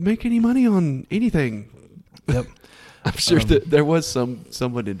make any money on anything. Yep. I'm sure that there was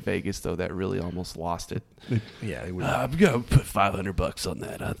someone in Vegas though that really almost lost it. Yeah, I'm gonna put $500 on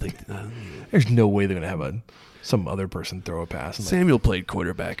that. I think there's no way they're gonna have some other person throw a pass. Samuel played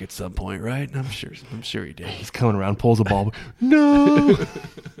quarterback at some point, right? I'm sure he did. He's coming around, pulls the ball. No,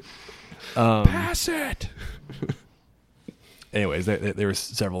 pass it. Anyways, there were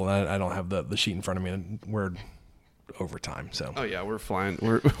several. And I don't have the sheet in front of me, and we're over time. So we're flying.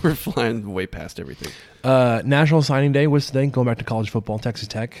 We're flying way past everything. National Signing Day was today. Going back to college football, Texas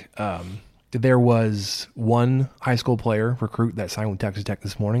Tech. There was one high school player recruit that signed with Texas Tech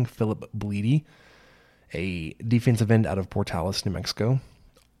this morning, Philip Bleedy, a defensive end out of Portales, New Mexico.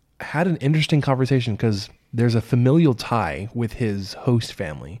 Had an interesting conversation because there's a familial tie with his host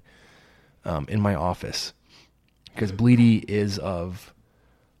family in my office, because Bleedy is of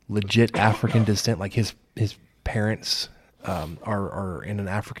legit African descent. Like his parents are in an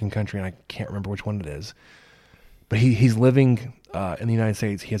African country, and I can't remember which one it is. But he's living in the United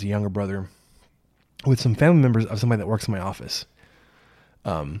States. He has a younger brother with some family members of somebody that works in my office.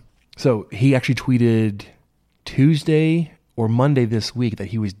 So he actually tweeted Tuesday or Monday this week that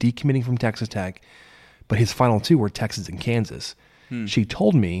he was decommitting from Texas Tech, but his final 2 were Texas and Kansas. She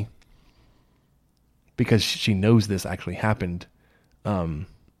told me, because she knows this actually happened,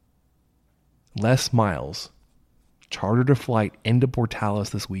 Les Miles chartered a flight into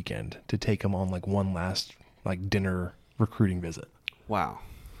Portales this weekend to take him on like one last dinner recruiting visit. Wow.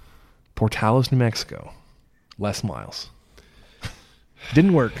 Portales, New Mexico. Les Miles.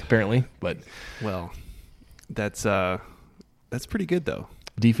 Didn't work apparently, but well, that's pretty good though.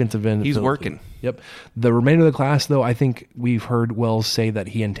 Defensive end. He's working. Yep. The remainder of the class, though, I think we've heard Wells say that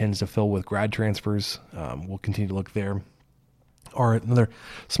he intends to fill with grad transfers. We'll continue to look there. Or another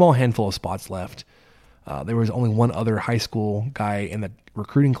small handful of spots left. There was only one other high school guy in the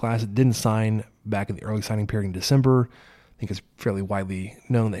recruiting class that didn't sign back in the early signing period in December. I think it's fairly widely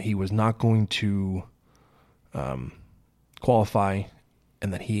known that he was not going to qualify,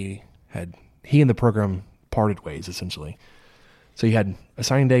 and that he and the program parted ways, essentially. So you had a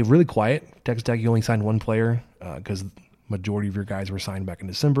signing day really quiet. Texas Tech, you only signed one player because the majority of your guys were signed back in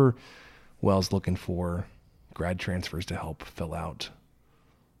December. Wells looking for grad transfers to help fill out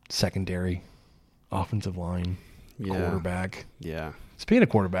secondary, offensive line, quarterback. Yeah. Speaking of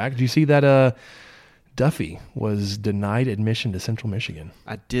quarterback, did you see that Duffy was denied admission to Central Michigan?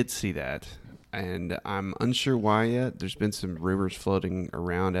 I did see that, and I'm unsure why yet. There's been some rumors floating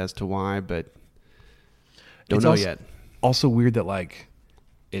around as to why, but Don't know yet. Also weird that like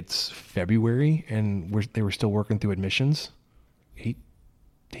it's February and they were still working through admissions. He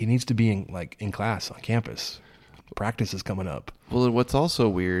needs to be in class on campus. Practice is coming up. Well, and what's also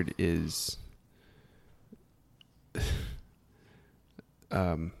weird is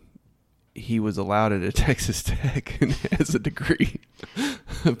he was allowed at a Texas Tech and has a degree,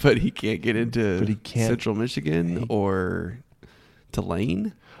 but he can't get into Central Michigan or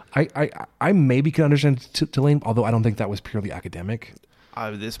Tulane. I maybe could understand Tulane, although I don't think that was purely academic.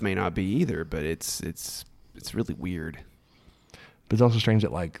 This may not be either, but it's really weird. But it's also strange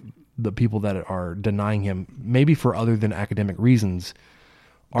that like the people that are denying him, maybe for other than academic reasons,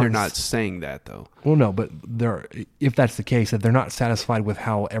 they're not saying that though. Well, no, but if that's the case, that they're not satisfied with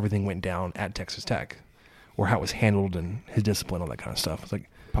how everything went down at Texas Tech, or how it was handled and his discipline, all that kind of stuff. It's like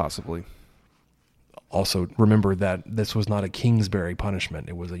possibly. Also, remember that this was not a Kingsbury punishment;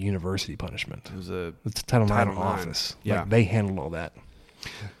 it was a university punishment. It's Title IX office. Yeah, like, they handled all that.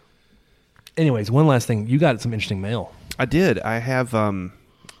 Anyways, one last thing. You got some interesting mail. I did. I have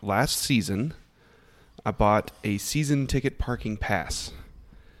last season I bought a season ticket parking pass.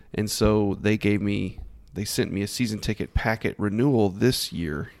 And so they sent me a season ticket packet renewal this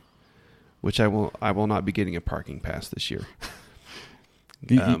year, which I will not be getting a parking pass this year.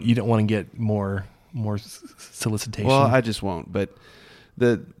 You don't want to get more solicitation? Well, I just won't. But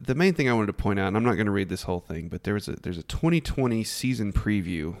the main thing I wanted to point out, and I'm not going to read this whole thing, but there's a 2020 season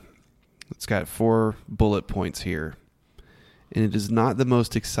preview. It's got 4 bullet points here, and it is not the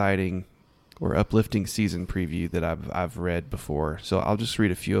most exciting or uplifting season preview that I've read before. So I'll just read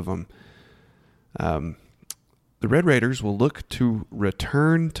a few of them. The Red Raiders will look to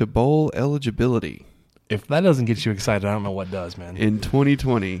return to bowl eligibility. If that doesn't get you excited, I don't know what does, man. In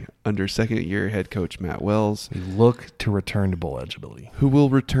 2020, under second-year head coach Matt Wells. They look to return to bowl eligibility. Who will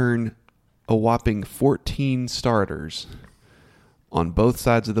return a whopping 14 starters on both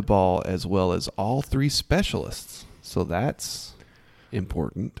sides of the ball, as well as all 3 specialists. So that's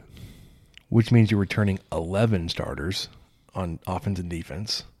important. Which means you're returning 11 starters on offense and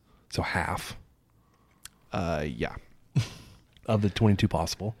defense. So half. Yeah. Of the 22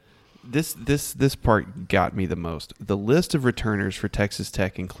 possible. This part got me the most. The list of returners for Texas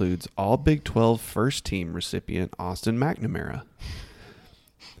Tech includes all Big 12 first team recipient Austin McNamara.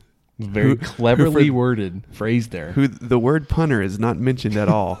 Very cleverly worded phrase there. Who the word punter is not mentioned at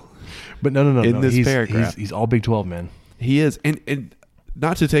all. But no. In this paragraph. He's all Big 12, man. He is. And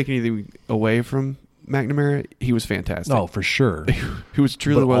not to take anything away from McNamara, he was fantastic. Oh, for sure. He was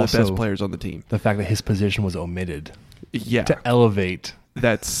truly one of the best players on the team. The fact that his position was omitted. Yeah. To elevate.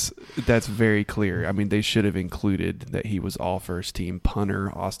 That's very clear. I mean, they should have included that he was all first team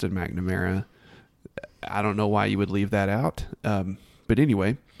punter, Austin McNamara. I don't know why you would leave that out. But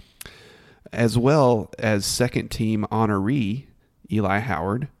anyway, as well as second team honoree, Eli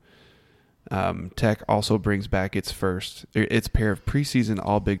Howard. Tech also brings back its pair of preseason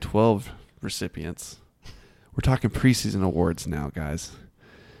All Big 12 recipients. We're talking preseason awards now, guys.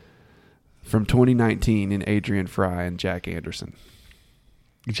 From 2019 in Adrian Fry and Jack Anderson.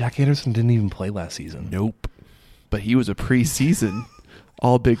 Jack Anderson didn't even play last season. Nope. But he was a preseason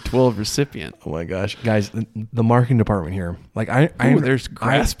All Big 12 recipient. Oh my gosh, guys! The marketing department here, like there's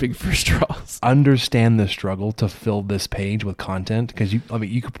grasping for straws. Understand the struggle to fill this page with content because you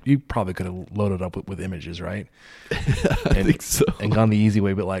probably could have loaded up with images, right? I think so. And gone the easy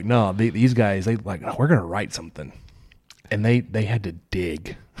way, but like no, these guys we're gonna write something, and they had to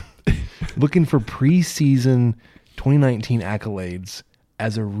dig, looking for preseason 2019 accolades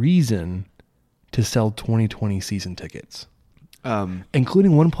as a reason to sell 2020 season tickets.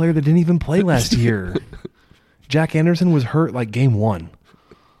 Including one player that didn't even play last year. Jack Anderson was hurt like game 1.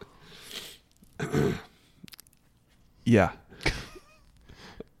 Yeah.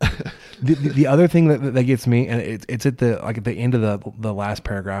 The other thing that gets me, and it's at the end of the last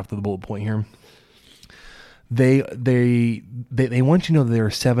paragraph of the bullet point here. They want you to know that there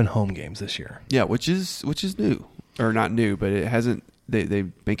are 7 home games this year. Yeah, which is new, or not new, but it hasn't. They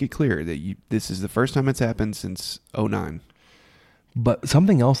make it clear that this is the first time it's happened since 2009. But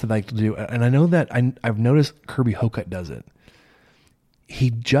something else that I like to do, and I know that I've noticed Kirby Hocutt does it. He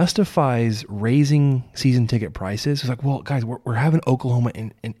justifies raising season ticket prices. He's like, well, guys, we're having Oklahoma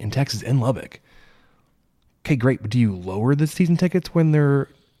in Texas in Lubbock. Okay, great. But do you lower the season tickets when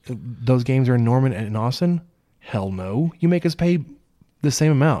those games are in Norman and in Austin? Hell no. You make us pay the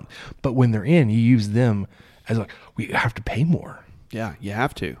same amount. But when they're in, you use them as like, we have to pay more. Yeah, you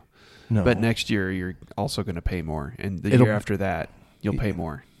have to. No. But next year, you're also going to pay more. And the year after that, you'll pay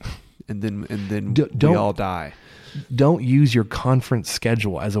more. and then we all die. Don't use your conference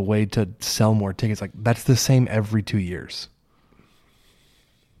schedule as a way to sell more tickets. Like, that's the same every 2 years.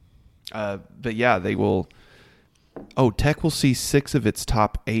 But yeah, they will. Oh, Tech will see 6 of its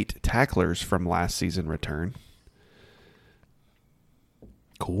top 8 tacklers from last season return.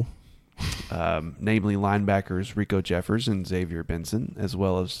 Cool. Namely linebackers Rico Jeffers and Xavier Benson, as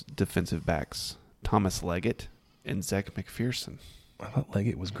well as defensive backs Thomas Leggett and Zach McPherson. I thought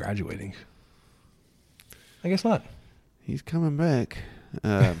Leggett was graduating. I guess not. He's coming back.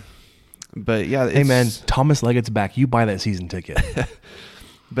 But yeah, hey man, Thomas Leggett's back. You buy that season ticket.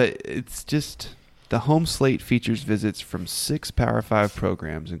 But it's just the home slate features visits from 6 Power 5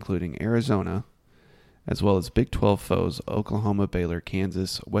 programs, including Arizona, as well as Big 12 foes Oklahoma, Baylor,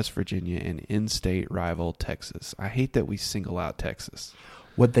 Kansas, West Virginia, and in-state rival Texas. I hate that we single out Texas.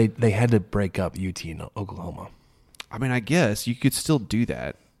 What they had to break up UT and Oklahoma. I mean, I guess you could still do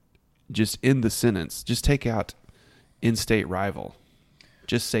that. Just in the sentence, just take out in-state rival.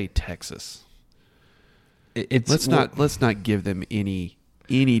 Just say Texas. Let's not give them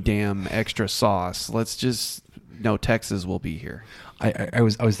any damn extra sauce. Let's just know Texas will be here. I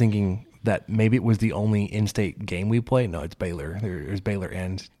was thinking that maybe it was the only in-state game we play. No, it's Baylor. There's Baylor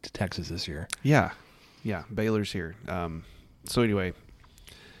and Texas this year. Yeah, Baylor's here. So anyway,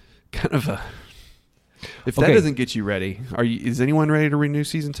 kind of a. If that doesn't get you ready, is anyone ready to renew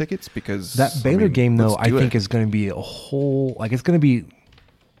season tickets? Because that Baylor game, though, I think is going to be a whole, like, it's going to be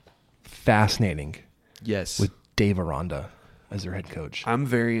fascinating. Yes, with Dave Aranda as their head coach. I'm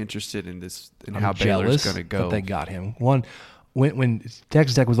very interested in this and I'm how Baylor's going to go. That they got him. When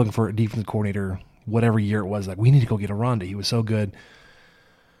Texas Tech was looking for a defensive coordinator, whatever year it was, like, we need to go get Aranda. He was so good.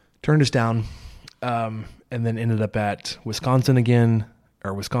 Turned us down, and then ended up at Wisconsin,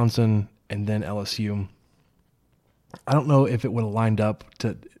 and then LSU. I don't know if it would have lined up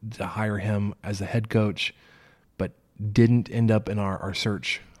to hire him as the head coach, but didn't end up in our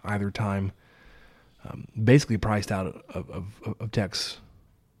search either time. Basically priced out of Tech's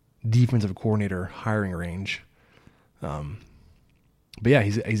defensive coordinator hiring range. But yeah,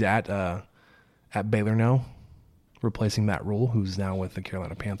 he's at Baylor now, replacing Matt Rule, who's now with the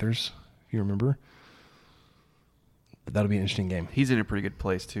Carolina Panthers, if you remember. That'll be an interesting game. He's in a pretty good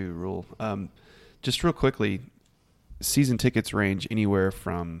place too, Rule. Just real quickly, season tickets range anywhere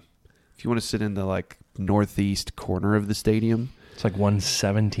from, if you want to sit in the like northeast corner of the stadium, it's like $117. Is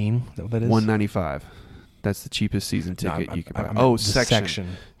that what that is? $195. That's the cheapest season ticket you can buy.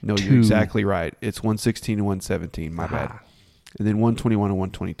 Section. No, 2. You're exactly right. It's $116 and $117. My bad. And then $121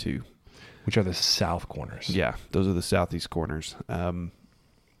 and $122, which are the south corners. Yeah, those are the southeast corners.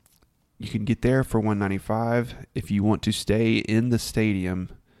 You can get there for $195. If you want to stay in the stadium,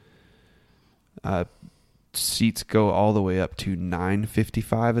 seats go all the way up to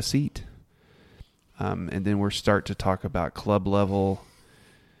 $9.55 a seat. And then we're start to talk about club level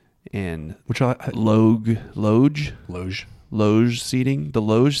and loge seating. The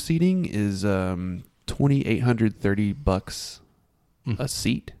loge seating is $2,830 a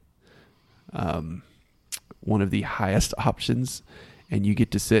seat. One of the highest options. And you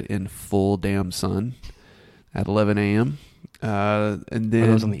get to sit in full damn sun at 11 a.m. And then, are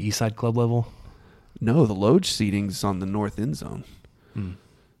those on the east side club level? No, the loge seating's on the north end zone.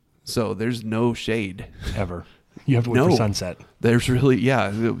 So there's no shade. Ever. You have to wait for sunset. There's really,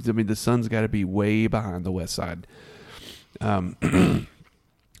 I mean, the sun's got to be way behind the west side. But, at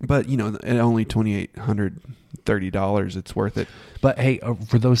only $2,830, it's worth it. But, hey,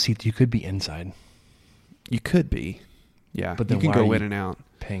 for those seats, you could be inside. You could be. Yeah, but then you can go in and out.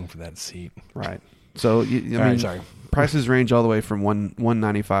 Paying for that seat, right? So prices range all the way from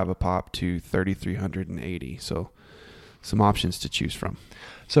 $195 a pop to $3,380. So some options to choose from.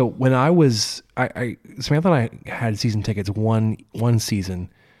 So when I was, Samantha and I had season tickets one season,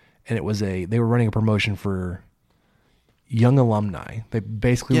 and it was they were running a promotion for young alumni. They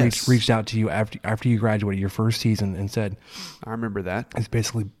basically reached out to you after you graduated your first season and said, I remember that. It's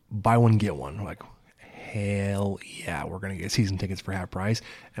basically buy one get one. We're like, hell yeah, we're going to get season tickets for half price.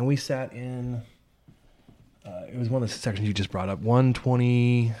 And we sat in, it was one of the sections you just brought up,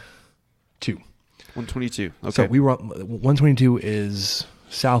 122. 122, okay. So 122 is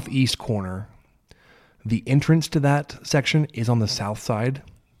southeast corner. The entrance to that section is on the south side.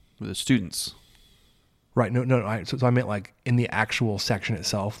 With the students. Right, no. So I meant like in the actual section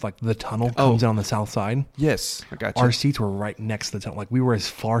itself, like the tunnel comes in on the south side. Yes, I got you. Our seats were right next to the tunnel. Like we were as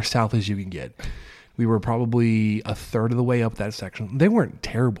far south as you could get. We were probably a third of the way up that section. They weren't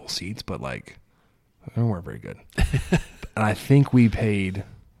terrible seats, but like they weren't very good. And I think we paid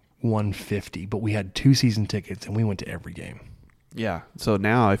 $150, but we had 2 season tickets and we went to every game. Yeah. So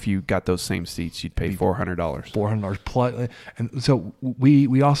now if you got those same seats, you'd pay $400. $400 plus. And so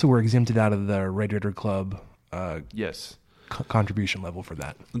we also were exempted out of the Red Raider Club yes. Contribution level for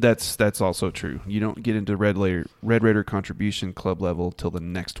that. That's also true. You don't get into Red Raider Contribution Club level till the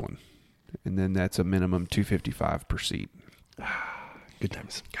next one. And then that's a minimum $255 per seat. Good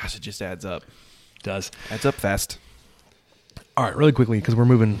times. Gosh, it just adds up. It does. Adds up fast. All right, really quickly, because we're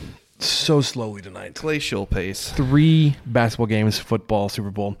moving so slowly tonight. Glacial pace. 3 basketball games, football,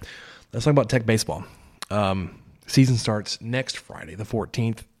 Super Bowl. Let's talk about Tech baseball. Season starts next Friday, the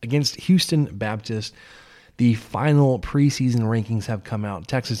 14th, against Houston Baptist. The final preseason rankings have come out.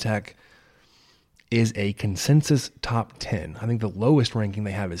 Texas Tech is a consensus top 10. I think the lowest ranking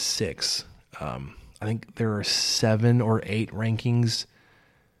they have is 6. I think there are 7 or 8 rankings.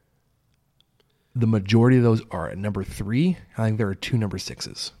 The majority of those are at number 3. I think there are 2 number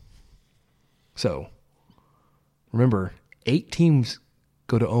 6s. So, remember, 8 teams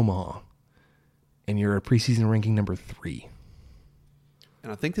go to Omaha, and you're a preseason ranking number 3.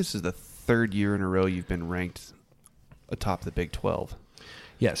 And I think this is the 3rd year in a row you've been ranked atop the Big 12.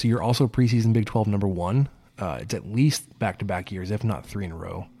 Yeah, so you're also preseason Big 12 number 1. It's at least back-to-back years, if not 3 in a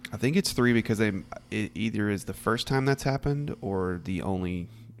row. I think it's 3 because it either is the first time that's happened or the only,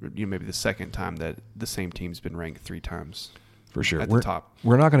 maybe the second time that the same team's been ranked 3 times. For sure. At the top.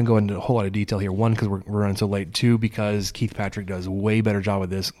 We're not going to go into a whole lot of detail here. 1, because we're running so late. 2, because Keith Patrick does a way better job with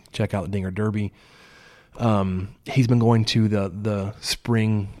this. Check out the Dinger Derby. He's been going to the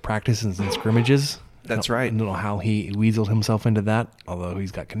spring practices and scrimmages. That's right. I don't know how he weaseled himself into that, although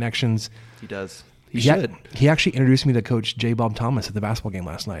he's got connections. He does. He should. He actually introduced me to Coach J. Bob Thomas at the basketball game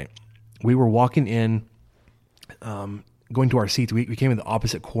last night. We were walking in, going to our seats. We came in the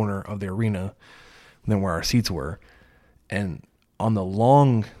opposite corner of the arena than where our seats were. And on the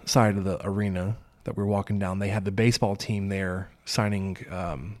long side of the arena that we were walking down, they had the baseball team there signing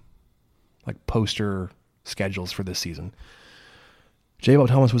like poster schedules for this season. J. Bob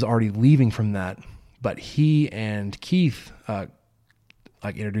Thomas was already leaving from that, but he and Keith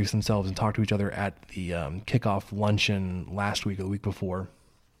introduced themselves and talked to each other at the kickoff luncheon last week or the week before.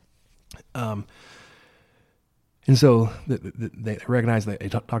 And so they recognized that they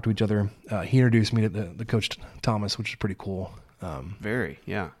talked to each other. He introduced me to the Coach Thomas, which is pretty cool. Very,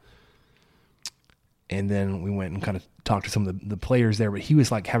 yeah. And then we went and kind of talked to some of the players there, but he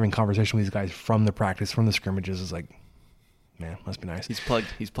was like having conversation with these guys from the practice, from the scrimmages. It's like, man, must be nice. He's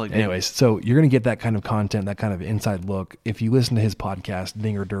plugged Anyways, so you're going to get that kind of content, that kind of inside look. If you listen to his podcast,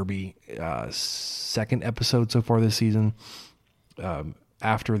 Dinger Derby, 2nd episode so far this season,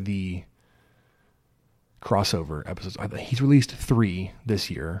 after the crossover episodes, he's released 3 this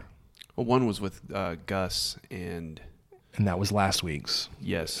year. Well, 1 was with Gus and that was last week's.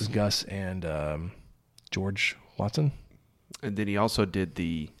 Yes. It was Gus and George Watson. And then he also did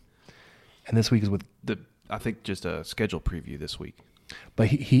and this week is with I think just a schedule preview this week. But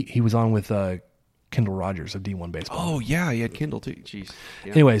he was on with Kendall Rogers of D1 Baseball. Oh, yeah, he had Kendall too. Jeez.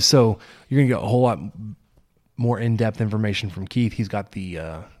 Yeah. Anyway, so you're going to get a whole lot more in-depth information from Keith. He's got the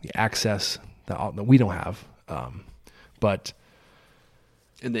access that we don't have. But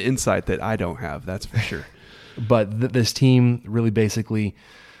and the insight that I don't have, that's for sure. But this team really basically,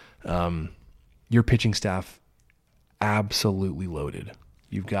 your pitching staff absolutely loaded.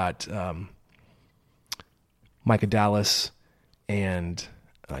 You've got Micah Dallas and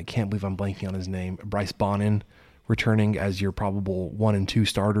I can't believe I'm blanking on his name, Bryce Bonin returning as your probable 1 and 2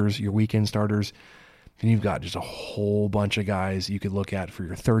 starters, your weekend starters. Then you've got just a whole bunch of guys you could look at for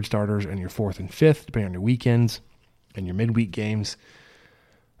your 3rd starters and your 4th and 5th, depending on your weekends and your midweek games.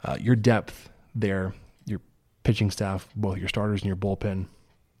 Your depth there, your pitching staff, both your starters and your bullpen,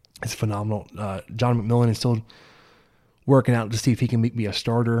 is phenomenal. John McMillan is still working out to see if he can be a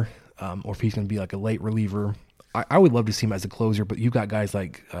starter or if he's going to be like a late reliever. I would love to see him as a closer, but you've got guys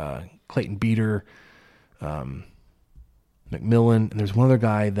like Clayton Beater, McMillan, and there's one other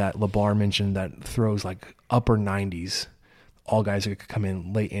guy that LeBar mentioned that throws like upper 90s. All guys that could come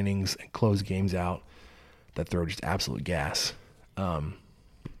in late innings and close games out that throw just absolute gas. Saw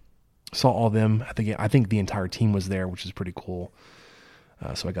all of them. I think the entire team was there, which is pretty cool.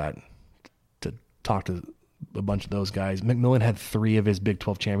 So I got to talk to a bunch of those guys. McMillan had 3 of his Big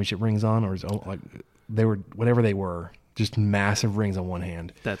 12 championship rings on, or his own, like they were whatever they were, just massive rings on one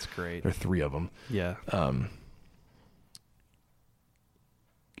hand. That's great. There are 3 of them. Yeah.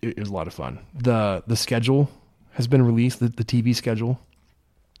 It was a lot of fun. The schedule has been released, the TV schedule.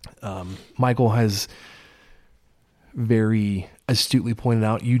 Michael has very astutely pointed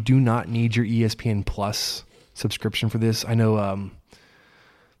out, you do not need your ESPN Plus subscription for this. I know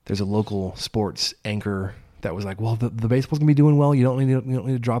there's a local sports anchor that was like, well, the baseball's gonna be doing well. You don't need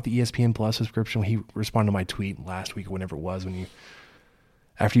to drop the ESPN Plus subscription. He responded to my tweet last week or whenever it was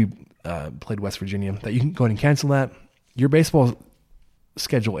after you played West Virginia that you can go ahead and cancel that. Your baseball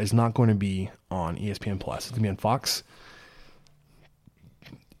schedule is not going to be on ESPN Plus. It's gonna be on Fox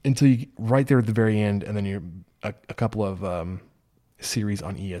until you right there at the very end, and then you're a couple of series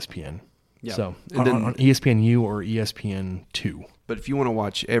on ESPN. Yeah. So on ESPNU or ESPN2. But if you want to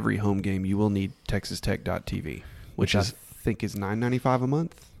watch every home game, you will need TexasTech.tv, which I think is $9.95 a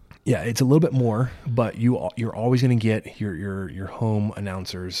month. Yeah, it's a little bit more, but you're always going to get your home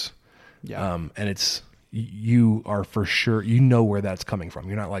announcers. Yeah. And you are for sure, you know where that's coming from.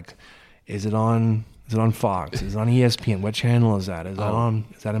 You're not like, is it on Fox? Is it on ESPN? What channel is that? Is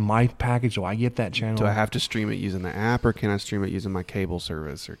that in my package? Do I get that channel? Do I have to stream it using the app, or can I stream it using my cable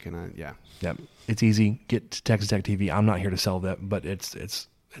service, or can I? Yeah. Yep. It's easy. Get to Texas Tech TV. I'm not here to sell that, but it's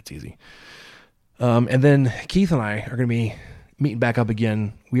easy. And then Keith and I are going to be meeting back up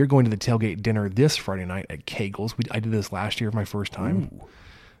again. We are going to the tailgate dinner this Friday night at Kegel's. I did this last year for my first time.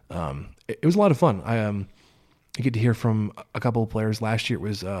 It was a lot of fun. I get to hear from a couple of players. Last year it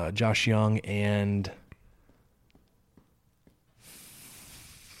was Josh Young, and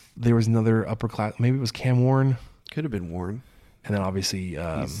there was another upper class. Maybe it was Cam Warren. Could have been Warren. And then obviously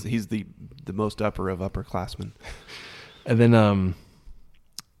he's the most upper of upperclassmen. And then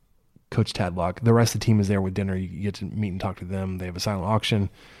Coach Tadlock. The rest of the team is there with dinner. You get to meet and talk to them. They have a silent auction.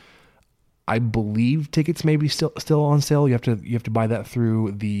 I believe tickets may be still on sale. You have to buy that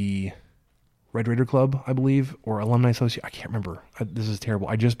through the Red Raider Club, I believe, or Alumni Association. I can't remember. This is terrible.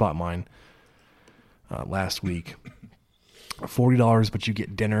 I just bought mine last week. $40, but you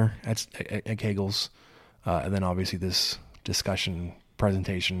get dinner at Kegel's, and then obviously this discussion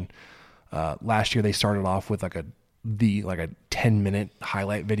presentation. Last year they started off with like a 10-minute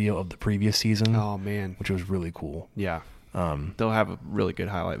highlight video of the previous season. Oh man, which was really cool. Yeah. They'll have a really good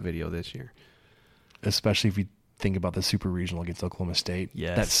highlight video this year, especially if you think about the Super Regional against Oklahoma State.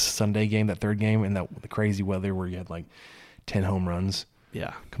 Yes. That Sunday game, that third game, and the crazy weather where you had like 10 home runs.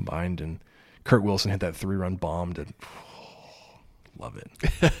 Yeah. Combined, and Kurt Wilson hit that 3-run bomb to. Love it.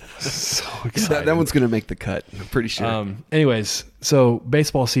 So excited. That one's going to make the cut, I'm pretty sure. Anyways, so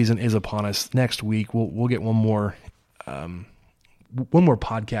baseball season is upon us. Next week we'll get one more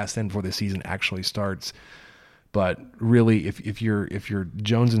podcast in before the season actually starts. But really, if you're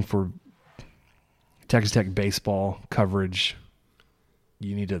jonesing for Texas Tech baseball coverage,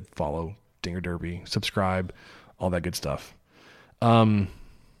 you need to follow Dinger Derby, subscribe, all that good stuff. I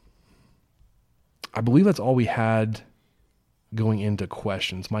believe that's all we had going into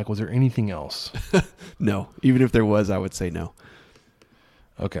questions. Mike, was there anything else? No. Even if there was, I would say no.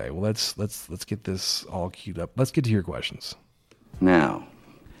 Okay, well let's get this all queued up. Let's get to your questions. Now,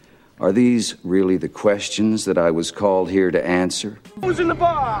 are these really the questions that I was called here to answer? Who's in the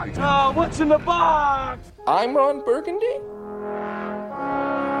box? Oh, what's in the box? I'm Ron Burgundy.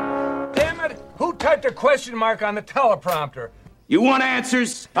 Damn it! Who typed a question mark on the teleprompter? You want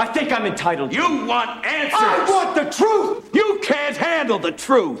answers? I think I'm entitled. You want answers? I want the truth! You can't handle the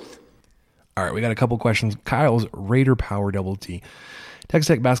truth! All right, we got a couple questions. Kyle's Raider Power Double T. Texas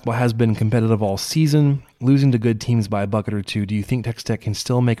Tech basketball has been competitive all season, losing to good teams by a bucket or two. Do you think Texas Tech can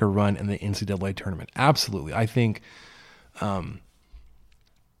still make a run in the NCAA tournament? Absolutely. I think we're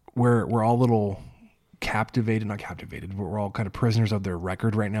all a little not captivated, but we're all kind of prisoners of their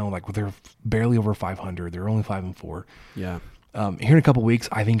record right now. Like, they're barely over 500. They're only 5-4. Yeah. Here in a couple weeks,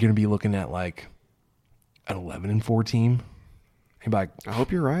 I think you're going to be looking at like an 11-4 team. And like, I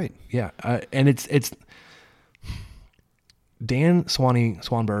hope you're right. Yeah. And it's Dan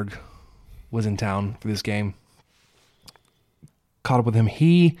Swanberg was in town for this game. Caught up with him.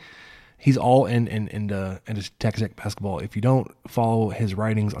 He's all into Texas Tech basketball. If you don't follow his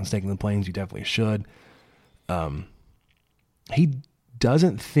writings on Staking the Plains, you definitely should. He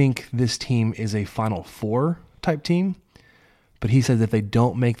doesn't think this team is a Final Four type team, but he says if they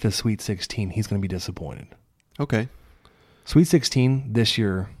don't make the Sweet 16, he's going to be disappointed. Okay. Sweet 16 this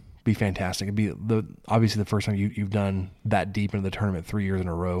year be fantastic. It'd be obviously the first time you've done that deep into the tournament 3 years in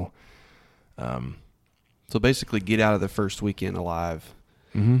a row. So basically, get out of the first weekend alive,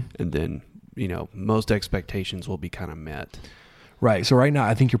 and then most expectations will be kind of met. Right. So right now,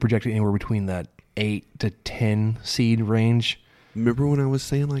 I think you're projected anywhere between that 8 to 10 seed range. Remember when I was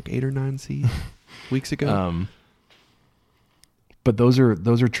saying like 8 or 9 seed weeks ago? But those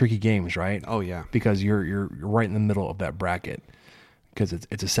are tricky games, right? Oh yeah, because you're right in the middle of that bracket, because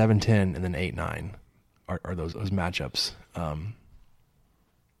it's a 7-10 and then 8-9 are those matchups.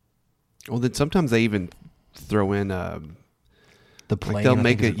 Well, then sometimes they even throw in the play. Like they'll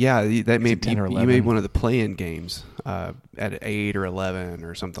make it. Yeah, that may 10 or you 11. made one of the play-in games at 8 or 11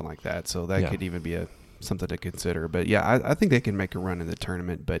 or something like that. So that could even be something to consider. But yeah, I think they can make a run in the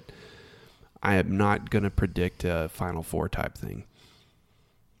tournament. But I am not going to predict a Final Four type thing.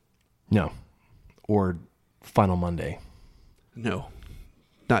 No, or Final Monday. No,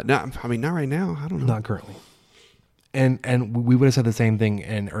 not. I mean, not right now. I don't know. Not currently. And we would have said the same thing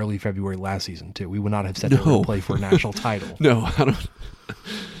in early February last season too. We would not have said they were going to play for a national title. No, I don't.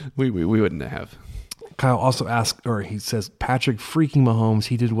 We wouldn't have. Kyle also asked, or he says, Patrick freaking Mahomes.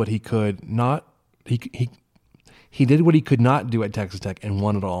 He did what he could not. He did what he could not do at Texas Tech and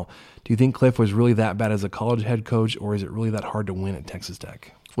won it all. Do you think Cliff was really that bad as a college head coach, or is it really that hard to win at Texas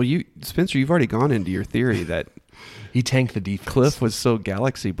Tech? Well, Spencer, you've already gone into your theory that he tanked the defense. Cliff was so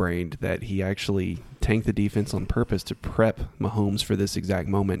galaxy-brained that he actually tanked the defense on purpose to prep Mahomes for this exact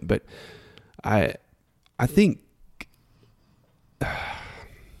moment. But I think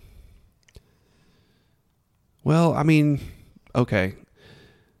well, I mean, okay.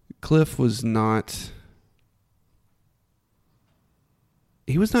 Cliff was not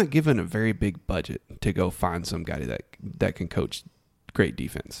given a very big budget to go find some guy that can coach great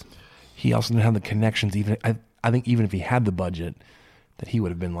defense. He also didn't have the connections. I think even if he had the budget, that he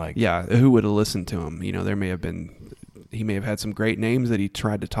would have been like, yeah, who would have listened to him? You know, he may have had some great names that he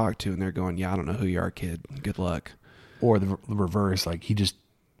tried to talk to, and they're going, yeah, I don't know who you are, kid. Good luck. Or the reverse, like he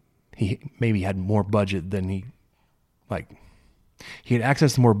maybe had more budget than he had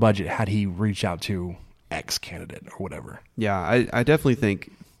access to more budget had he reached out to X candidate or whatever. Yeah, I definitely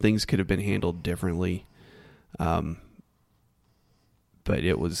think things could have been handled differently. But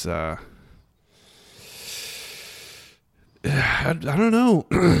it was, I don't know,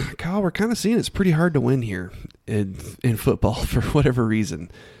 Kyle, we're kind of seeing it's pretty hard to win here in football for whatever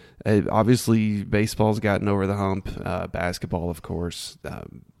reason. Obviously, baseball's gotten over the hump. Basketball, of course.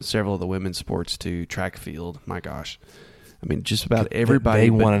 Several of the women's sports too. Track field, my gosh. I mean, just about everybody. They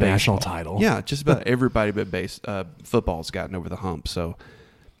won a baseball. National title. Yeah, just about everybody but football's gotten over the hump. So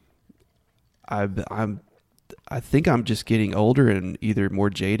I think I'm just getting older and either more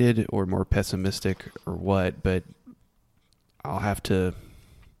jaded or more pessimistic or what, but I'll have to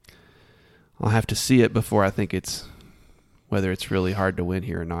see it before I think whether it's really hard to win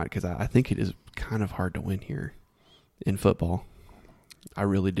here or not, because I think it is kind of hard to win here in football. I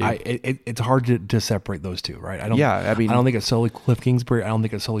really do. It's hard to separate those two, right? I don't think it's solely Cliff Kingsbury. I don't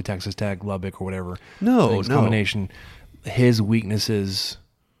think it's solely Texas Tech, Lubbock, or whatever. No, it's combination. His weaknesses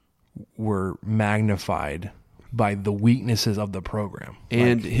were magnified by the weaknesses of the program.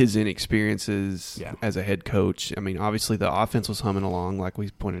 And his inexperiences as a head coach. I mean, obviously the offense was humming along, like we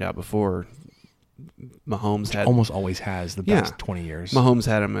pointed out before. Mahomes almost always has the past 20 years. Mahomes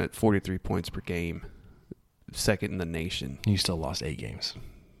had him at 43 points per game, second in the nation. You still lost 8 games.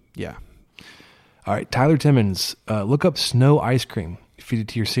 Yeah. All right, Tyler Timmons, look up Snow Ice Cream. Feed it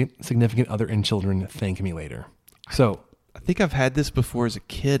to your significant other and children. Thank me later. So I think I've had this before as a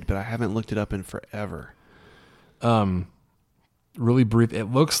kid, but I haven't looked it up in forever. Really brief. It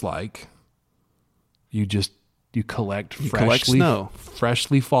looks like you collect freshly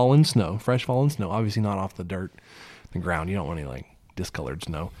fallen snow, fresh fallen snow. Obviously not off the dirt, the ground. You don't want any discolored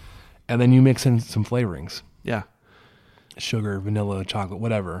snow, and then you mix in some flavorings. Yeah, sugar, vanilla, chocolate,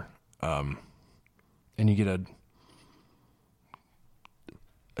 whatever, and you get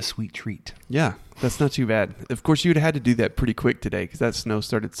a sweet treat. Yeah, that's not too bad. Of course, you'd have had to do that pretty quick today because that snow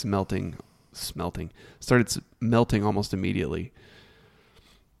started melting almost immediately.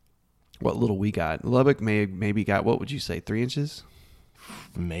 What little we got. Lubbock maybe got, what would you say, 3 inches?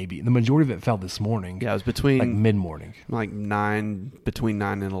 Maybe. The majority of it fell this morning. Yeah, it was between mid-morning. Between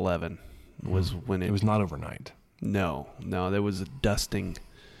 9 and 11 was when it was not overnight. No, there was a dusting.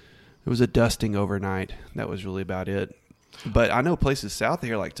 It was a dusting overnight. That was really about it. But I know places south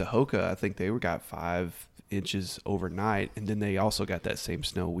here like Tahoka, I think they got 5 inches overnight, and then they also got that same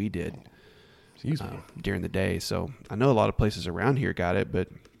snow we did during the day. So I know a lot of places around here got it, but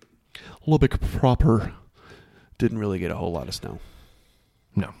Lubbock proper didn't really get a whole lot of snow.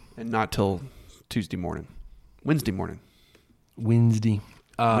 No. And not till Wednesday morning. Wednesday.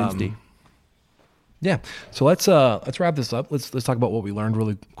 Yeah. So let's wrap this up. Let's talk about what we learned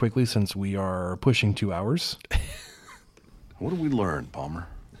really quickly since we are pushing 2 hours. What did we learn, Palmer?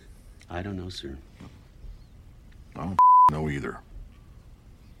 I don't know, sir. I don't know either.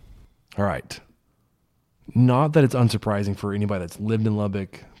 All right. Not that it's unsurprising for anybody that's lived in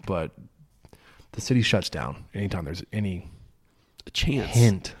Lubbock, but the city shuts down anytime there's any chance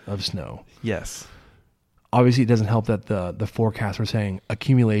hint of snow. Yes. Obviously, it doesn't help that the forecasts were saying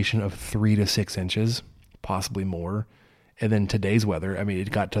accumulation of 3 to 6 inches, possibly more, And then today's weather, I mean, it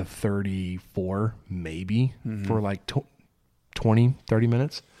got to 34 maybe for like 20, 30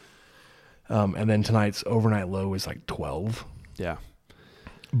 minutes. And then tonight's overnight low is like 12. Yeah.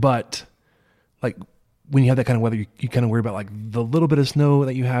 But like when you have that kind of weather, you kind of worry about like the little bit of snow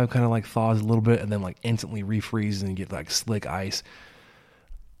that you have kind of like thaws a little bit and then like instantly refreezes and you get like slick ice.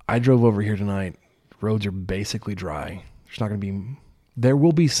 I drove over here tonight. Roads are basically dry. There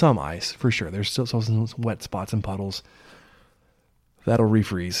will be some ice for sure. There's still some wet spots and puddles. That'll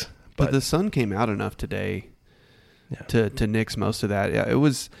refreeze. But the sun came out enough today to nix most of that. Yeah, it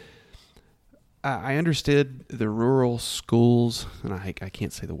was. I understood the rural schools, and I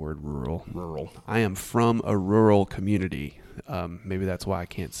can't say the word rural. Rural. I am from a rural community. Maybe that's why I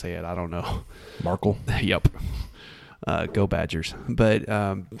can't say it. I don't know. Markle. Yep. Go Badgers. But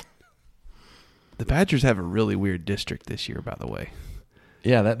the Badgers have a really weird district this year, by the way.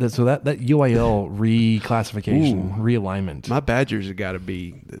 Yeah, that UIL reclassification, realignment. My Badgers have got to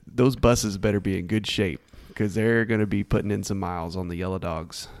be, those buses better be in good shape because they're going to be putting in some miles on the Yellow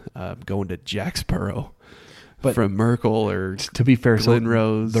Dogs going to Jacksboro from Merkel or to be fair, Glen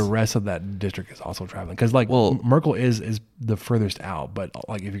Rose. The rest of that district is also traveling because Merkel is the furthest out, but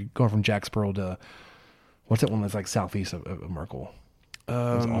like if you're going from Jacksboro to what's that one that's like southeast of Merkel?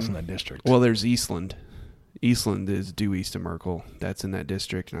 It's also in that district. Well, there's Eastland. Eastland is due east of Merkel. That's in that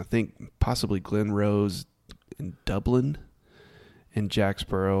district. And I think possibly Glen Rose and Dublin and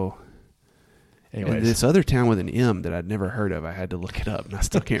Jacksboro. Anyways. And this other town with an M that I'd never heard of. I had to look it up, and I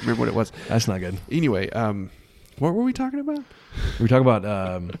still can't remember what it was. That's not good. Anyway, what were we talking about? We were talking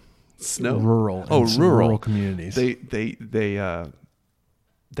about snow. Rural communities. They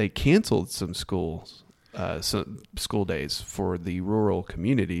canceled some schools, some school days for the rural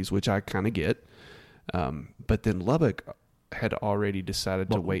communities, which I kind of get. But then Lubbock had already decided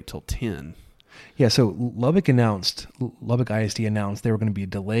to wait till 10. Yeah, so Lubbock ISD announced they were going to be a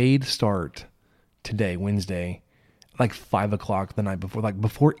delayed start today, Wednesday, like 5 o'clock the night before, like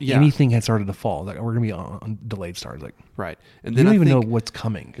before anything had started to fall. Like we're going to be on delayed starts, like right. And you then don't even know what's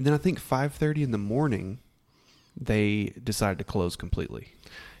coming. And then I think 5:30 in the morning, they decided to close completely.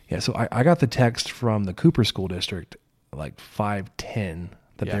 Yeah, so I got the text from the Cooper School District like 5:10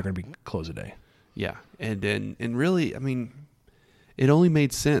 that they're going to be closed today. Yeah, and really, I mean, it only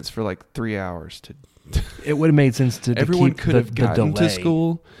made sense for like 3 hours to. It would have made sense to everyone keep could have gotten delay. to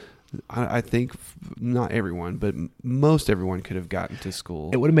school. I think not everyone, but most everyone could have gotten to school.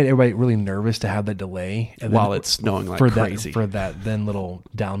 It would have made everybody really nervous to have that delay while it's snowing like crazy for that then little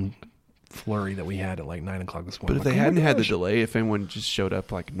down flurry that we had at like 9 o'clock this morning. But if they hadn't had the delay, if anyone just showed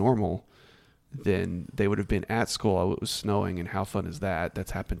up like normal, then they would have been at school while it was snowing. And how fun is that?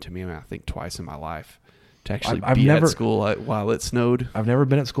 That's happened to me, I think, twice in my life. To actually be at school while it snowed. I've never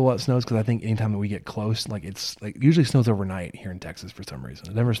been at school while it snows because I think anytime that we get close, like it's like usually snows overnight here in Texas for some reason.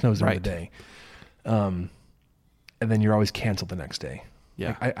 It never snows during the day. And then you're always canceled the next day.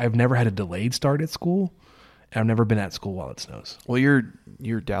 Yeah, like I've never had a delayed start at school. And I've never been at school while it snows. Well, you're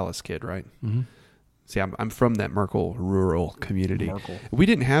a Dallas kid, right? Mm-hmm. See, I'm from that Merkel rural community. Merkel. We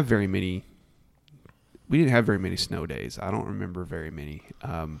didn't have very many snow days. I don't remember very many.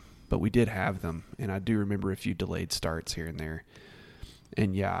 But we did have them, and I do remember a few delayed starts here and there.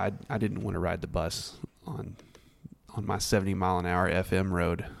 And yeah, I didn't want to ride the bus on my 70-mile-an-hour FM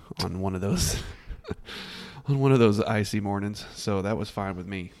road on one of those icy mornings. So that was fine with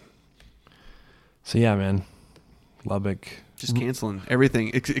me. So yeah, man, Lubbock just canceling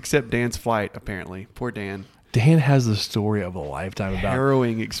everything except Dan's flight. Apparently, poor Dan. Dan has the story of a lifetime about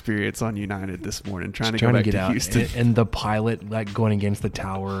harrowing experience on United this morning, trying to go back to Houston, and the pilot like going against the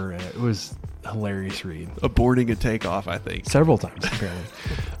tower. And it was hilarious read. Aborting a takeoff, I think, several times apparently.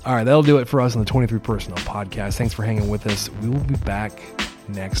 All right, that'll do it for us on the 23 Personnel Podcast. Thanks for hanging with us. We will be back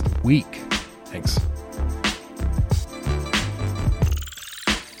next week. Thanks.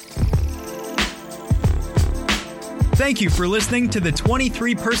 Thank you for listening to the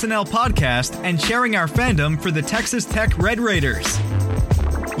 23 Personnel Podcast and sharing our fandom for the Texas Tech Red Raiders.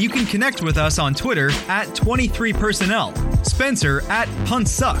 You can connect with us on Twitter at 23personnel, Spencer at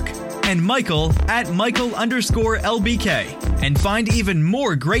PuntSuck, and Michael at Michael_LBK. And find even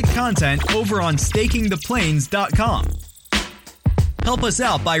more great content over on StakingThePlains.com. Help us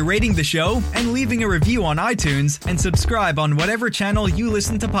out by rating the show and leaving a review on iTunes, and subscribe on whatever channel you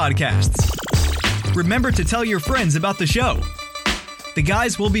listen to podcasts. Remember to tell your friends about the show. The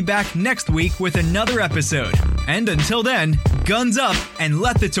guys will be back next week with another episode. And until then, guns up and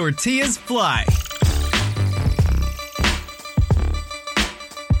let the tortillas fly.